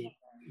really,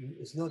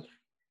 it's not.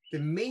 The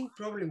main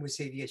problem with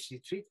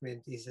ADHD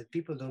treatment is that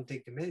people don't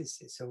take the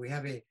medicine. So we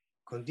have a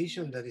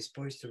condition that is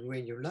poised to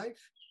ruin your life.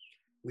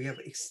 We have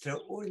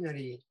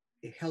extraordinary,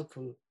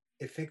 helpful,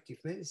 effective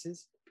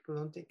medicines. People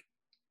don't take.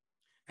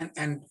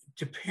 And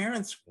do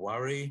parents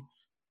worry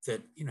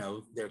that,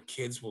 their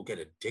kids will get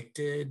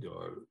addicted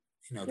or,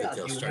 that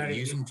they'll start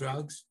using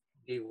drugs?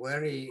 They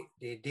worry.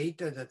 The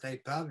data that I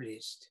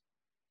published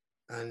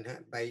And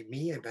by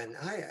me and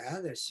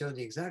others showed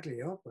exactly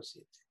the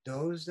opposite.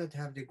 Those that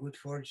have the good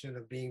fortune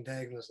of being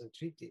diagnosed and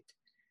treated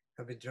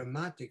have a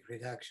dramatic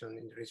reduction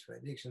in the risk for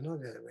addiction,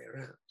 not the other way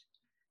around.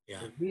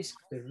 Yeah.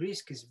 The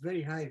risk is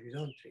very high if you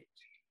don't treat.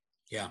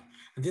 Yeah.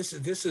 And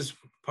this is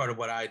part of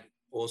what I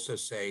also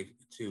say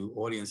to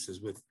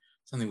audiences with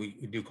something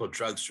we do called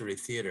drugstore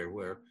theater,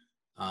 where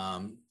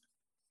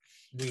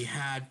we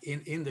had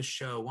in the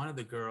show, one of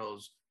the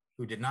girls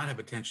who did not have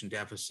attention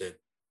deficit,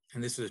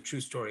 and this is a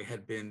true story,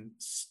 had been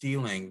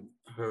stealing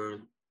her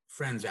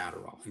friend's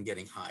Adderall and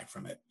getting high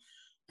from it.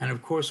 And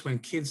of course, when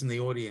kids in the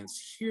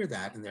audience hear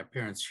that and their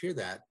parents hear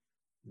that,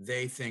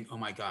 they think, oh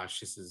my gosh,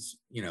 this is,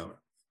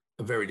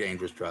 a very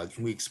dangerous drug.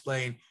 And we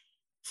explain,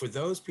 for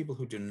those people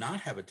who do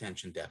not have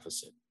attention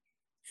deficit,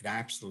 it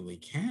absolutely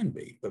can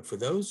be. But for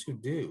those who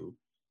do,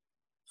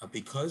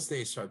 because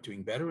they start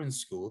doing better in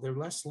school, they're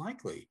less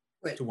likely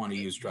to want to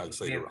use drugs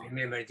later on.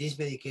 Remember, these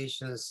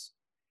medications,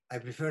 I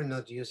prefer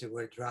not to use the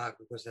word drug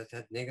because that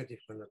had negative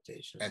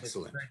connotations.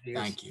 Excellent.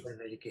 Thank you.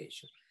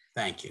 Medication.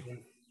 Thank you. And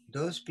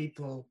those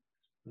people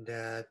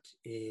that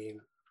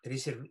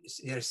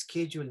there are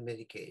scheduled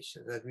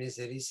medication, that means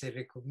there is a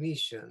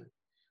recognition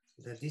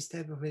that this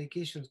type of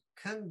medication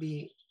can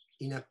be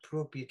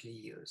inappropriately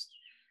used.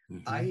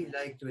 Mm-hmm. I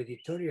like to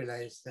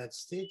editorialize that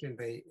statement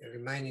by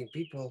reminding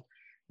people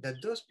that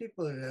those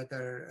people that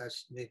are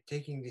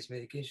taking these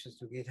medications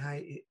to get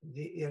high,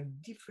 they are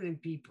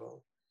different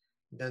people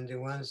than the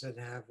ones that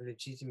have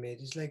legitimate.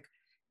 It's like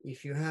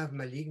if you have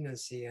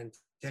malignancy and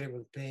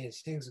terrible pain,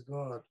 thanks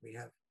God we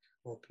have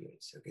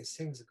opioids. Okay,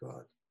 thanks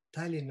God.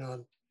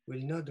 Tylenol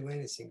will not do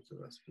anything to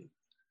those people.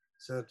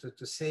 So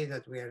to say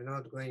that we are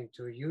not going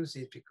to use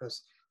it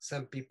because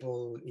some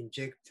people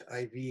inject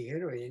IV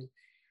heroin,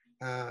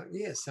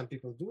 yes, some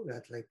people do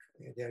that, like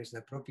there is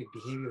inappropriate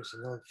behaviors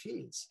in all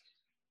fields.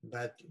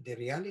 But the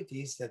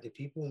reality is that the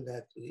people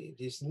that,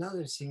 there's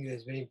another thing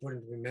that's very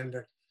important to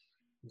remember,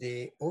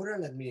 the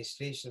oral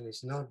administration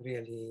is not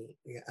really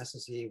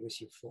associated with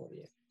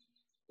euphoria.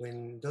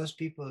 When those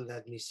people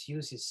that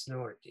misuse it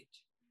snort it.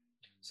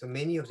 So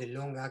many of the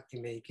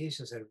long-acting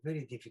medications are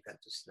very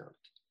difficult to snort.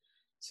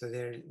 So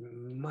they're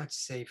much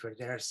safer.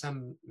 There are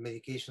some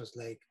medications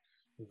like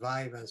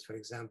Vyvanse, for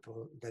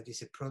example, that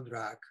is a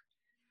prodrug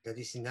that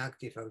is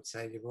inactive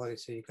outside the body,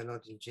 so you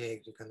cannot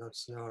inject, you cannot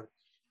snort.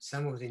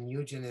 Some of the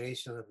new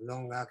generation of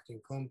long-acting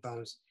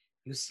compounds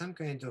use some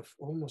kind of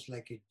almost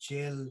like a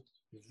gel,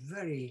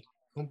 very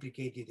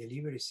complicated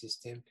delivery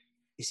system.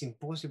 It's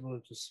impossible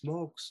to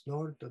smoke,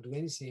 snort, or do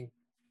anything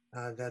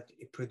that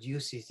it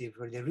produces it.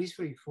 The risk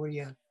for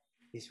euphoria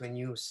is when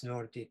you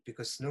snort it,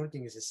 because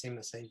snorting is the same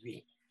as IV.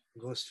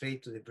 It goes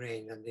straight to the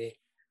brain, and the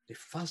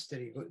faster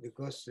it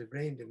goes to the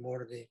brain, the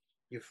more the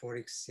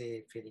euphoric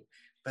feeling.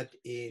 But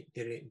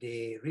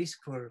the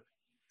risk for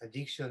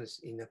addictions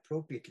in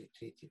appropriately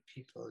treated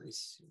people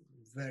is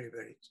very,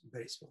 very,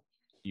 very small.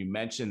 You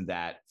mentioned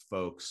that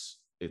folks,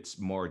 it's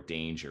more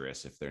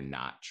dangerous if they're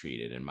not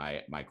treated. And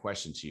my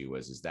question to you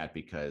was, is that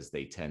because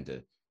they tend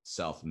to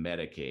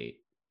self-medicate?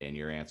 And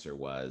your answer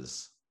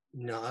was?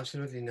 No,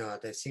 absolutely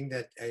not. I think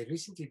that I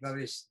recently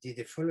did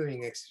the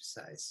following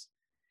exercise.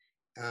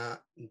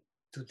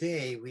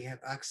 Today, we have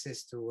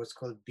access to what's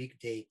called big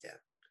data,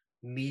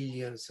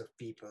 millions of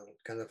people,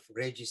 kind of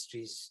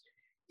registries,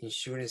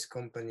 insurance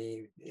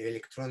company,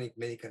 electronic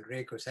medical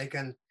records. I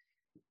can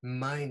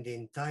mine the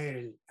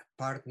entire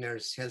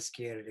partner's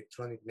healthcare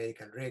electronic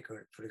medical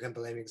record. For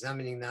example, I'm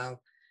examining now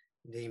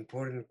the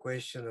important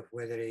question of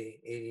whether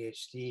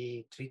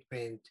ADHD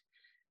treatment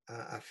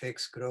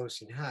affects growth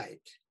in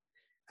height.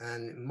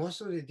 And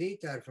most of the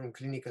data are from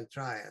clinical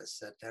trials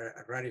that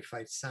are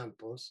rarified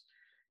samples.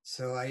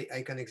 So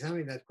I can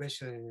examine that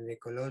question in an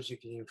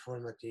ecologically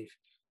informative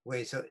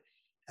way. So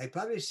I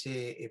published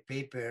a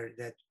paper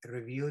that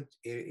reviewed,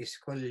 it's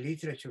called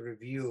literature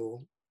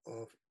review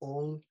of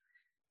all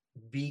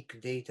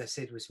big data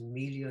set with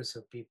millions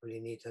of people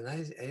in it. And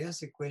I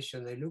asked a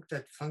question, I looked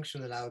at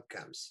functional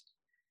outcomes,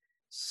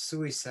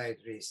 suicide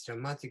risk,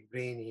 traumatic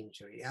brain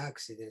injury,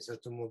 accidents,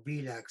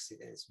 automobile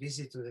accidents,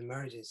 visit to the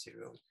emergency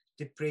room,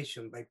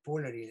 depression,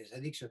 bipolar illness,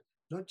 addiction,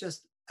 not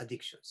just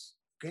addictions,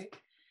 okay?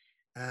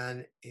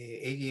 And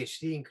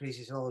ADHD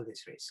increases all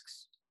these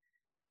risks.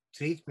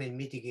 Treatment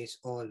mitigates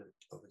all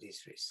of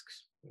these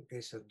risks,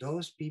 okay? So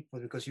those people,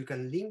 because you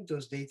can link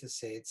those data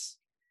sets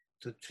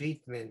to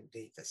treatment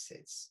data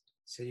sets.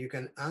 So you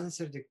can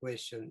answer the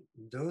question,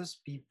 those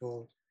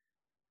people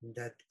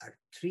that are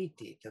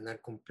treated and are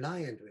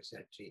compliant with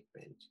their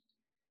treatment,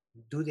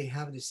 do they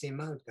have the same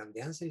outcome?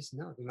 The answer is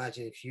no.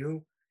 Imagine if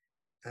you,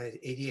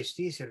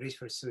 ADHD is a risk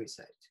for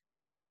suicide,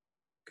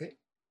 okay?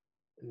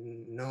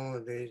 No,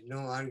 there is no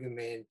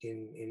argument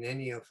in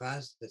any of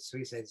us that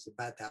suicide is a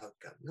bad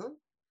outcome, no?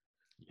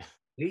 Yeah.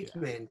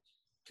 Treatment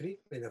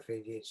of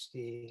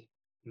ADHD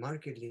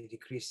markedly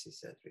decreases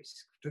that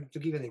risk. To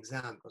give an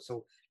example,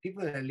 so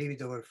people are a little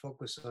bit over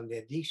focused on the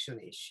addiction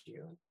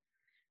issue.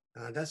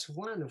 That's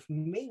one of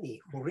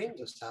many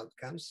horrendous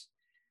outcomes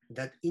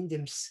that in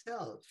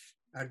themselves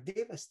are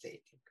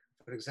devastating.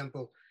 For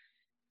example,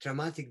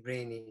 traumatic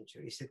brain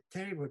injury is a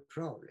terrible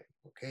problem,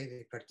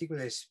 okay?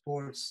 Particularly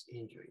sports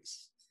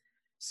injuries.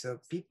 So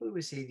people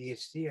with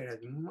ADHD are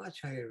at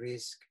much higher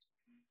risk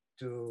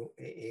to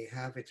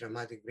have a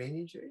traumatic brain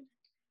injury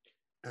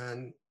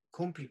and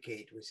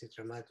complicate with a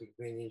traumatic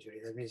brain injury.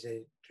 That means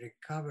they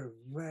recover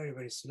very,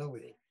 very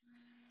slowly.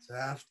 So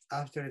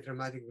after a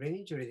traumatic brain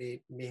injury,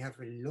 they may have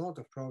a lot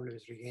of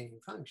problems regaining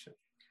function.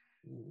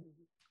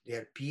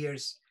 Their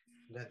peers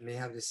that may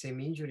have the same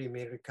injury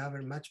may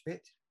recover much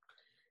better.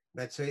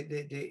 But so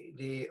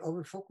the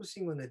over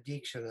focusing on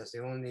addiction as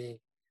the only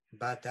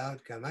bad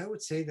outcome, I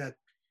would say that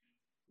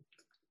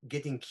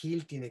getting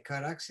killed in a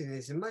car accident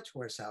is a much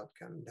worse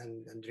outcome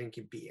than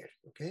drinking beer,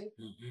 okay?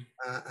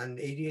 And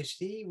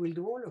ADHD will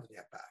do all of the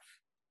above.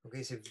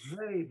 Okay, it's a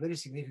very, very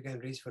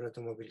significant risk for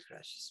automobile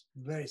crashes,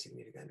 very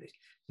significant risk.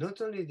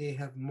 Not only they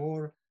have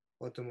more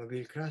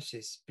automobile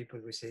crashes, people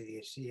with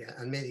ADHD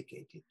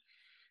unmedicated,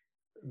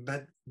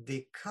 but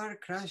the car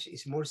crash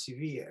is more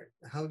severe.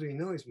 How do you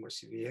know it's more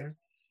severe?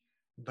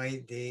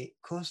 By the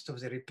cost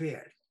of the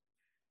repair,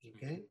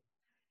 okay?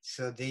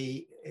 So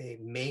they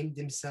maim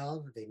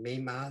themselves, they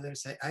maim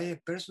others. I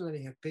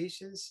personally have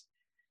patients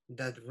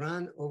that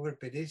run over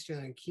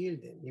pedestrian and kill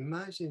them.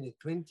 Imagine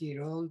a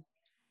 20-year-old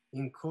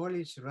in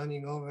college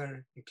running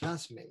over a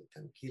classmate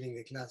and killing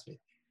the classmate.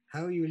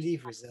 How you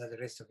live with that the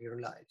rest of your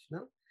life,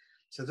 no?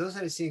 So those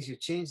are the things. You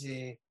change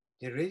the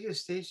radio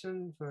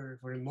station for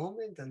a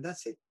moment and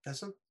that's it.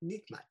 Doesn't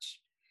need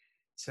much.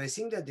 So I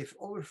think that if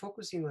over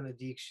focusing on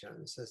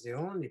addictions as the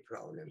only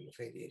problem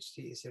of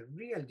ADHD is a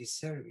real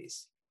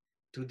disservice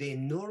to the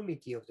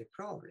enormity of the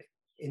problem,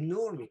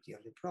 enormity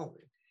of the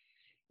problem.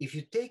 If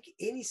you take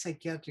any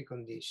psychiatric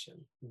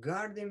condition,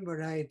 garden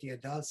variety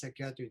adult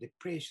psychiatric,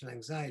 depression,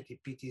 anxiety,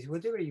 PTSD,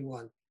 whatever you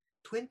want,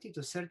 20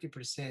 to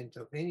 30%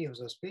 of any of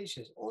those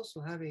patients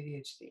also have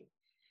ADHD.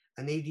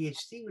 And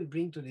ADHD will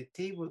bring to the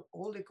table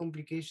all the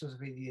complications of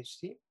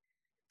ADHD,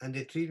 and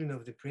the treatment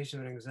of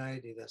depression or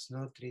anxiety does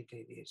not treat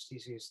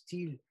ADHD. So you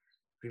still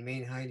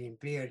remain highly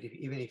impaired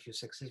even if you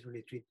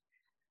successfully treat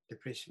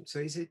depression.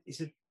 So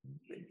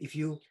if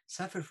you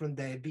suffer from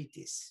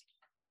diabetes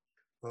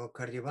or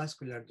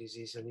cardiovascular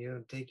disease and you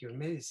don't take your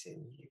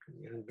medicine,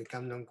 you don't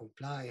become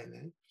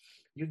non-compliant,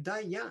 you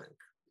die young.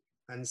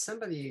 And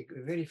somebody,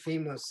 a very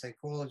famous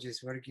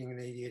psychologist working in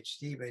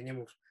ADHD by the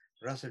name of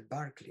Russell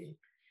Barkley,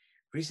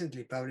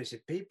 recently published a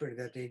paper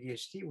that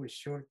ADHD will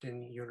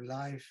shorten your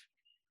life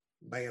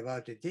by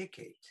about a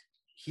decade.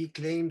 He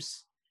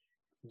claims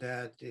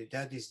that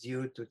that is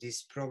due to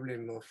this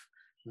problem of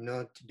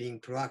not being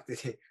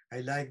proactive. I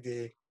like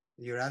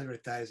your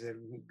advertiser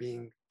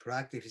being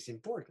proactive is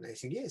important. I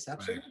think, yes,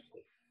 absolutely.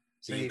 Right.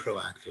 So being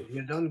proactive.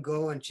 You don't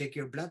go and check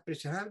your blood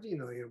pressure. How do you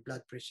know your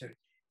blood pressure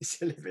is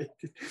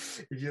elevated?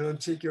 If you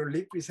don't check your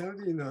lipids, how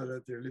do you know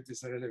that your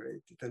lipids are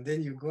elevated? And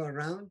then you go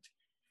around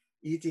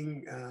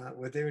eating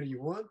whatever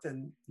you want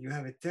and you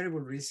have a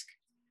terrible risk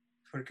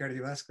for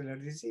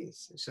cardiovascular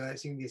disease. So I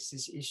think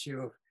this issue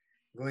of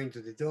going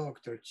to the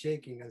doctor,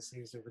 checking and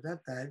things of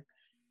that type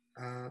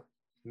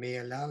may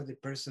allow the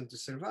person to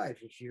survive.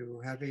 If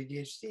you have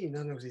ADHD,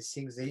 none of these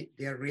things,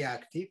 they are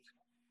reactive.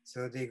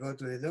 So they go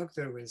to the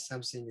doctor when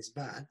something is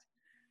bad.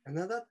 And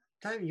at that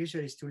time,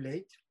 usually it's too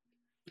late.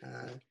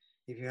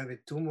 If you have a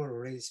tumor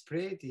already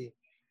spread, if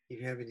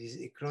you have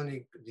a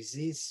chronic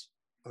disease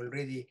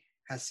already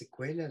has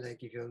sequela,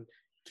 like if you don't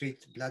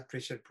treat blood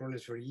pressure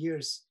problems for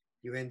years,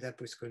 you end up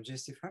with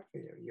congestive heart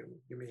failure.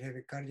 You may have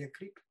a cardiac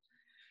creep.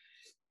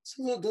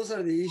 So those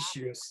are the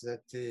issues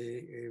that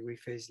we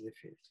face in the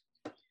field.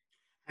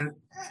 And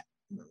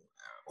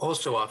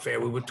also off air,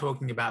 we were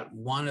talking about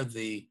one of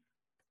the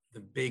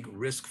big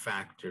risk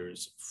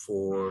factors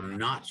for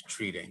not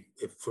treating,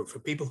 for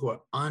people who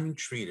are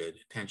untreated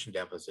attention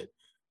deficit,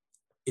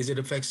 is it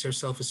affects their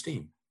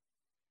self-esteem.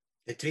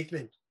 The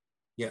treatment?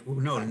 Yeah,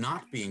 no,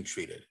 not being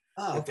treated.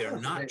 If they're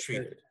not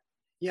treated,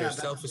 their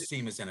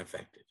self-esteem is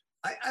unaffected.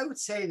 I would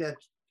say that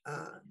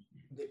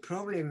the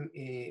problem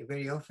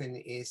very often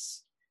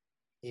is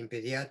in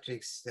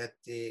pediatrics that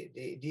the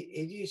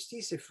ADHD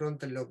is a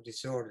frontal lobe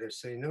disorder.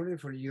 So in order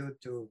for you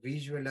to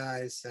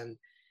visualize and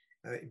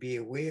be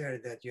aware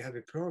that you have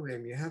a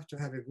problem, you have to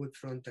have a good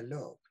frontal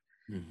lobe.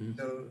 Mm-hmm.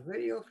 So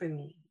very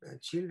often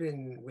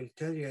children will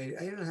tell you,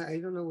 I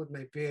don't know what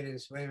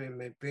why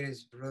my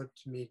parents brought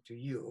me to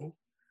you.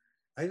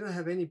 I don't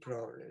have any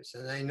problems.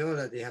 And I know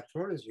that they have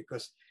problems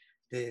because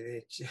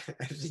the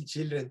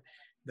children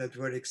that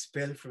were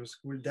expelled from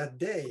school that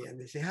day, and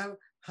they say,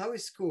 how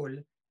is school?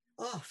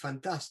 Oh,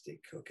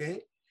 fantastic,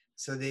 okay?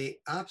 So the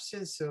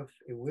absence of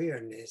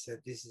awareness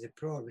that this is a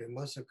problem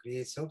also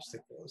creates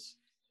obstacles.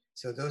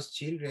 So those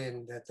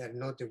children that are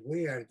not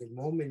aware, the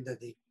moment that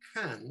they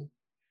can,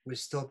 will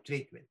stop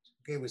treatment,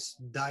 okay, with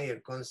dire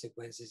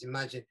consequences.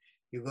 Imagine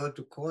you go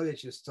to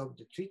college, you stop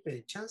the treatment,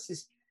 the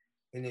chances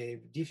in a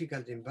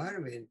difficult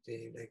environment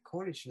like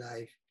college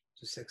life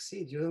to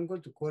succeed, you don't go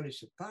to college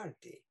to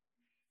party.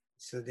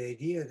 So the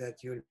idea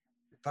that you'll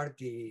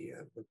party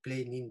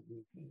playing in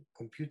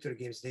computer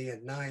games day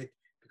and night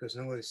because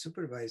nobody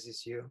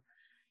supervises you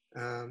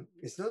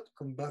it's not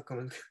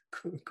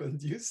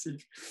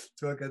conducive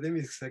to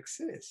academic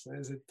success.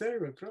 It's a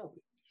terrible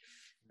problem.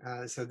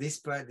 So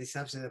this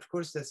absence, of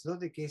course, that's not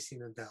the case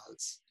in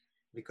adults,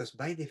 because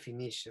by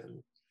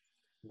definition,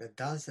 the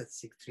adults that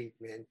seek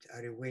treatment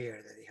are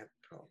aware that they have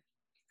a problem.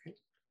 Okay?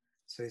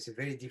 So it's a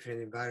very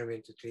different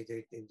environment to treat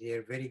it, and they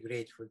are very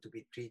grateful to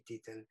be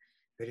treated and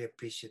very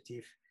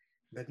appreciative.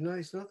 But no,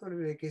 it's not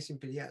only the case in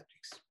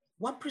pediatrics.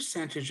 What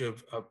percentage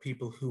of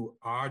people who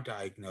are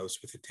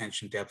diagnosed with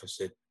attention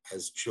deficit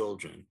as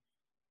children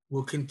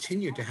will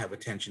continue to have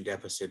attention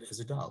deficit as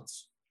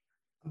adults?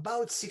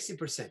 About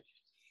 60%.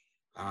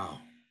 Wow,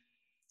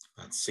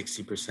 about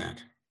 60%.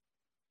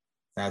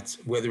 That's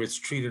whether it's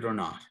treated or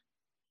not.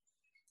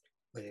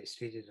 Whether it's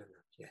treated or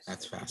not, yes.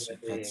 That's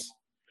fascinating.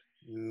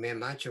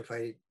 Much of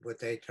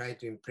what I try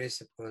to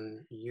impress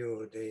upon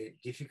you, the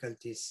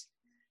difficulties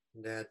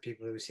that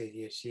people with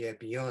ADHD are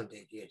beyond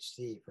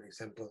ADHD. For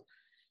example,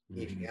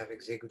 if you have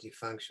executive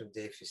function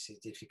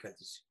deficit,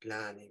 difficulties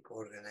planning,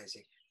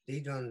 organizing, they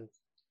don't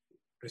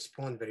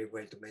respond very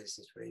well to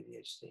medicines for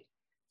ADHD.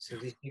 So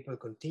these people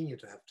continue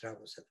to have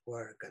troubles at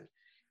work, and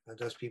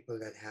those people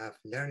that have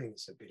learning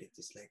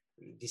disabilities like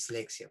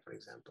dyslexia, for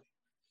example,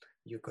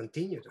 you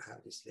continue to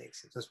have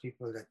dyslexia. Those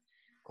people that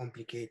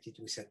complicated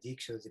with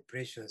addictions,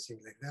 depression,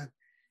 things like that,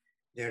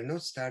 they're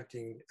not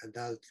starting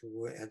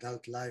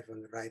adult life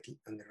on the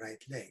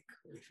right leg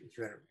if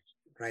you're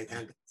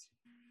right-handed.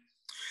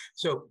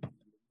 So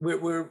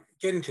we're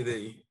getting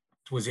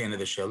towards the end of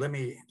the show. Let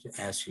me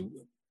ask you,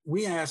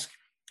 we ask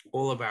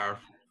all of our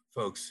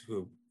folks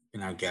who've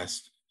been our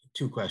guests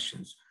 2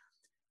 questions.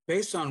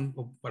 Based on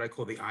what I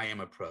call the I am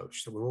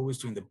approach, so we're always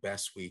doing the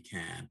best we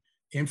can,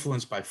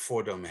 influenced by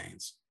 4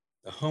 domains: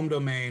 the home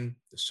domain,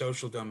 the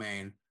social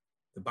domain,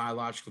 the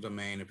biological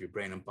domain of your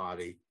brain and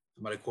body,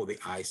 and what I call the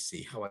I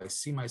see, how I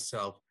see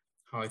myself,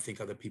 how I think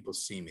other people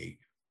see me.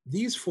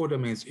 These 4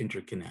 domains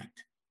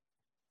interconnect.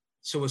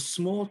 So a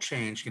small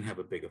change can have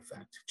a big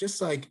effect.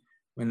 Just like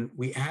when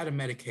we add a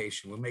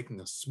medication, we're making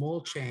a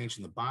small change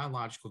in the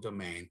biological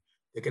domain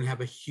that can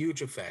have a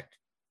huge effect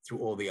through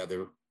all the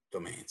other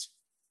domains.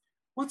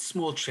 What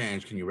small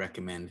change can you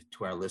recommend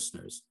to our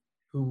listeners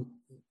who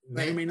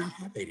may or may not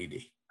have ADD?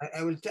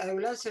 I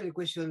will answer the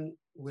question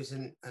with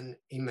an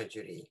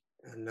imagery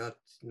and not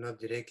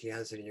directly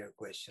answering your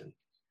question.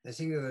 I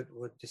think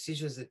what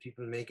decisions that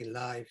people make in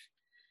life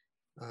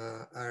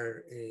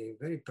are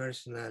very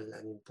personal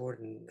and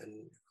important,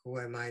 and who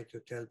am I to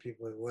tell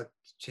people what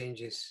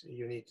changes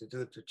you need to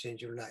do to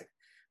change your life?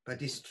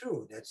 But it's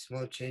true that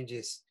small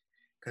changes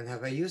can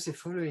have. I use the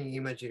following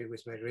imagery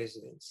with my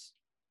residents,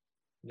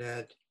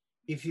 that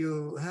if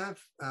you have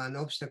an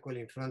obstacle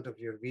in front of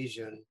your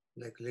vision,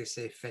 like let's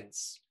say a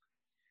fence,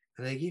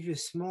 and I give you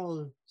a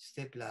small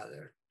step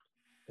ladder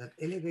that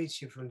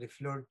elevates you from the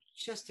floor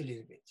just a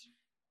little bit,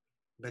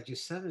 but you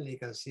suddenly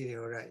can see the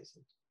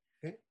horizon,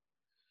 okay?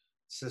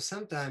 So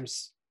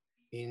sometimes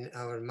in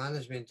our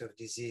management of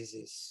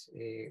diseases,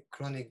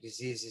 chronic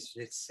diseases,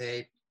 let's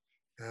say,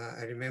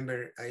 I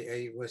remember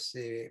I was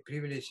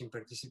privileged in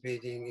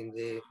participating in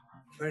the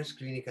first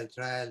clinical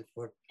trial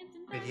for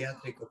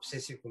pediatric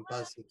obsessive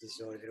compulsive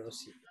disorder,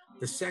 OCD.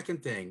 The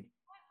second thing,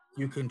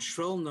 you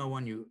control no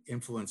one, you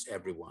influence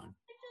everyone.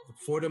 The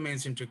 4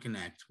 domains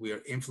interconnect. We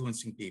are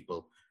influencing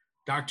people.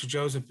 Dr.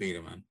 Joseph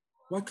Biederman,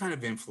 what kind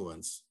of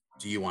influence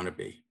do you want to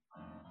be?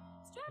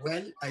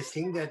 Well, I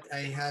think that I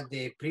had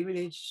the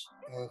privilege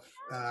of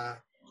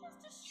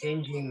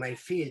changing my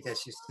field,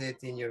 as you said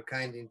in your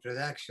kind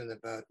introduction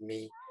about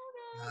me.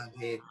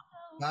 The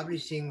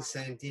publishing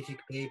scientific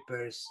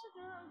papers,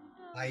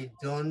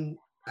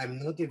 I'm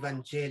not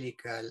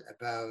evangelical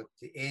about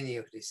any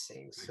of these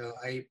things. So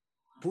I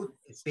put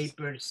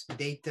papers,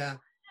 data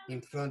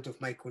in front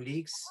of my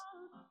colleagues,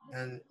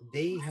 and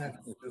they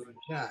have to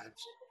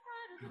judge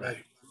that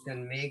you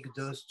can make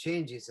those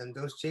changes. And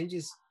those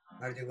changes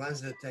are the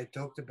ones that I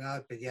talked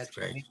about: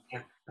 pediatric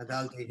mania,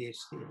 adult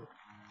ADHD.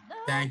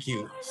 Thank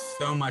you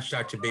so much,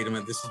 Dr.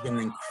 Biederman. This has been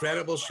an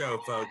incredible show,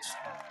 folks.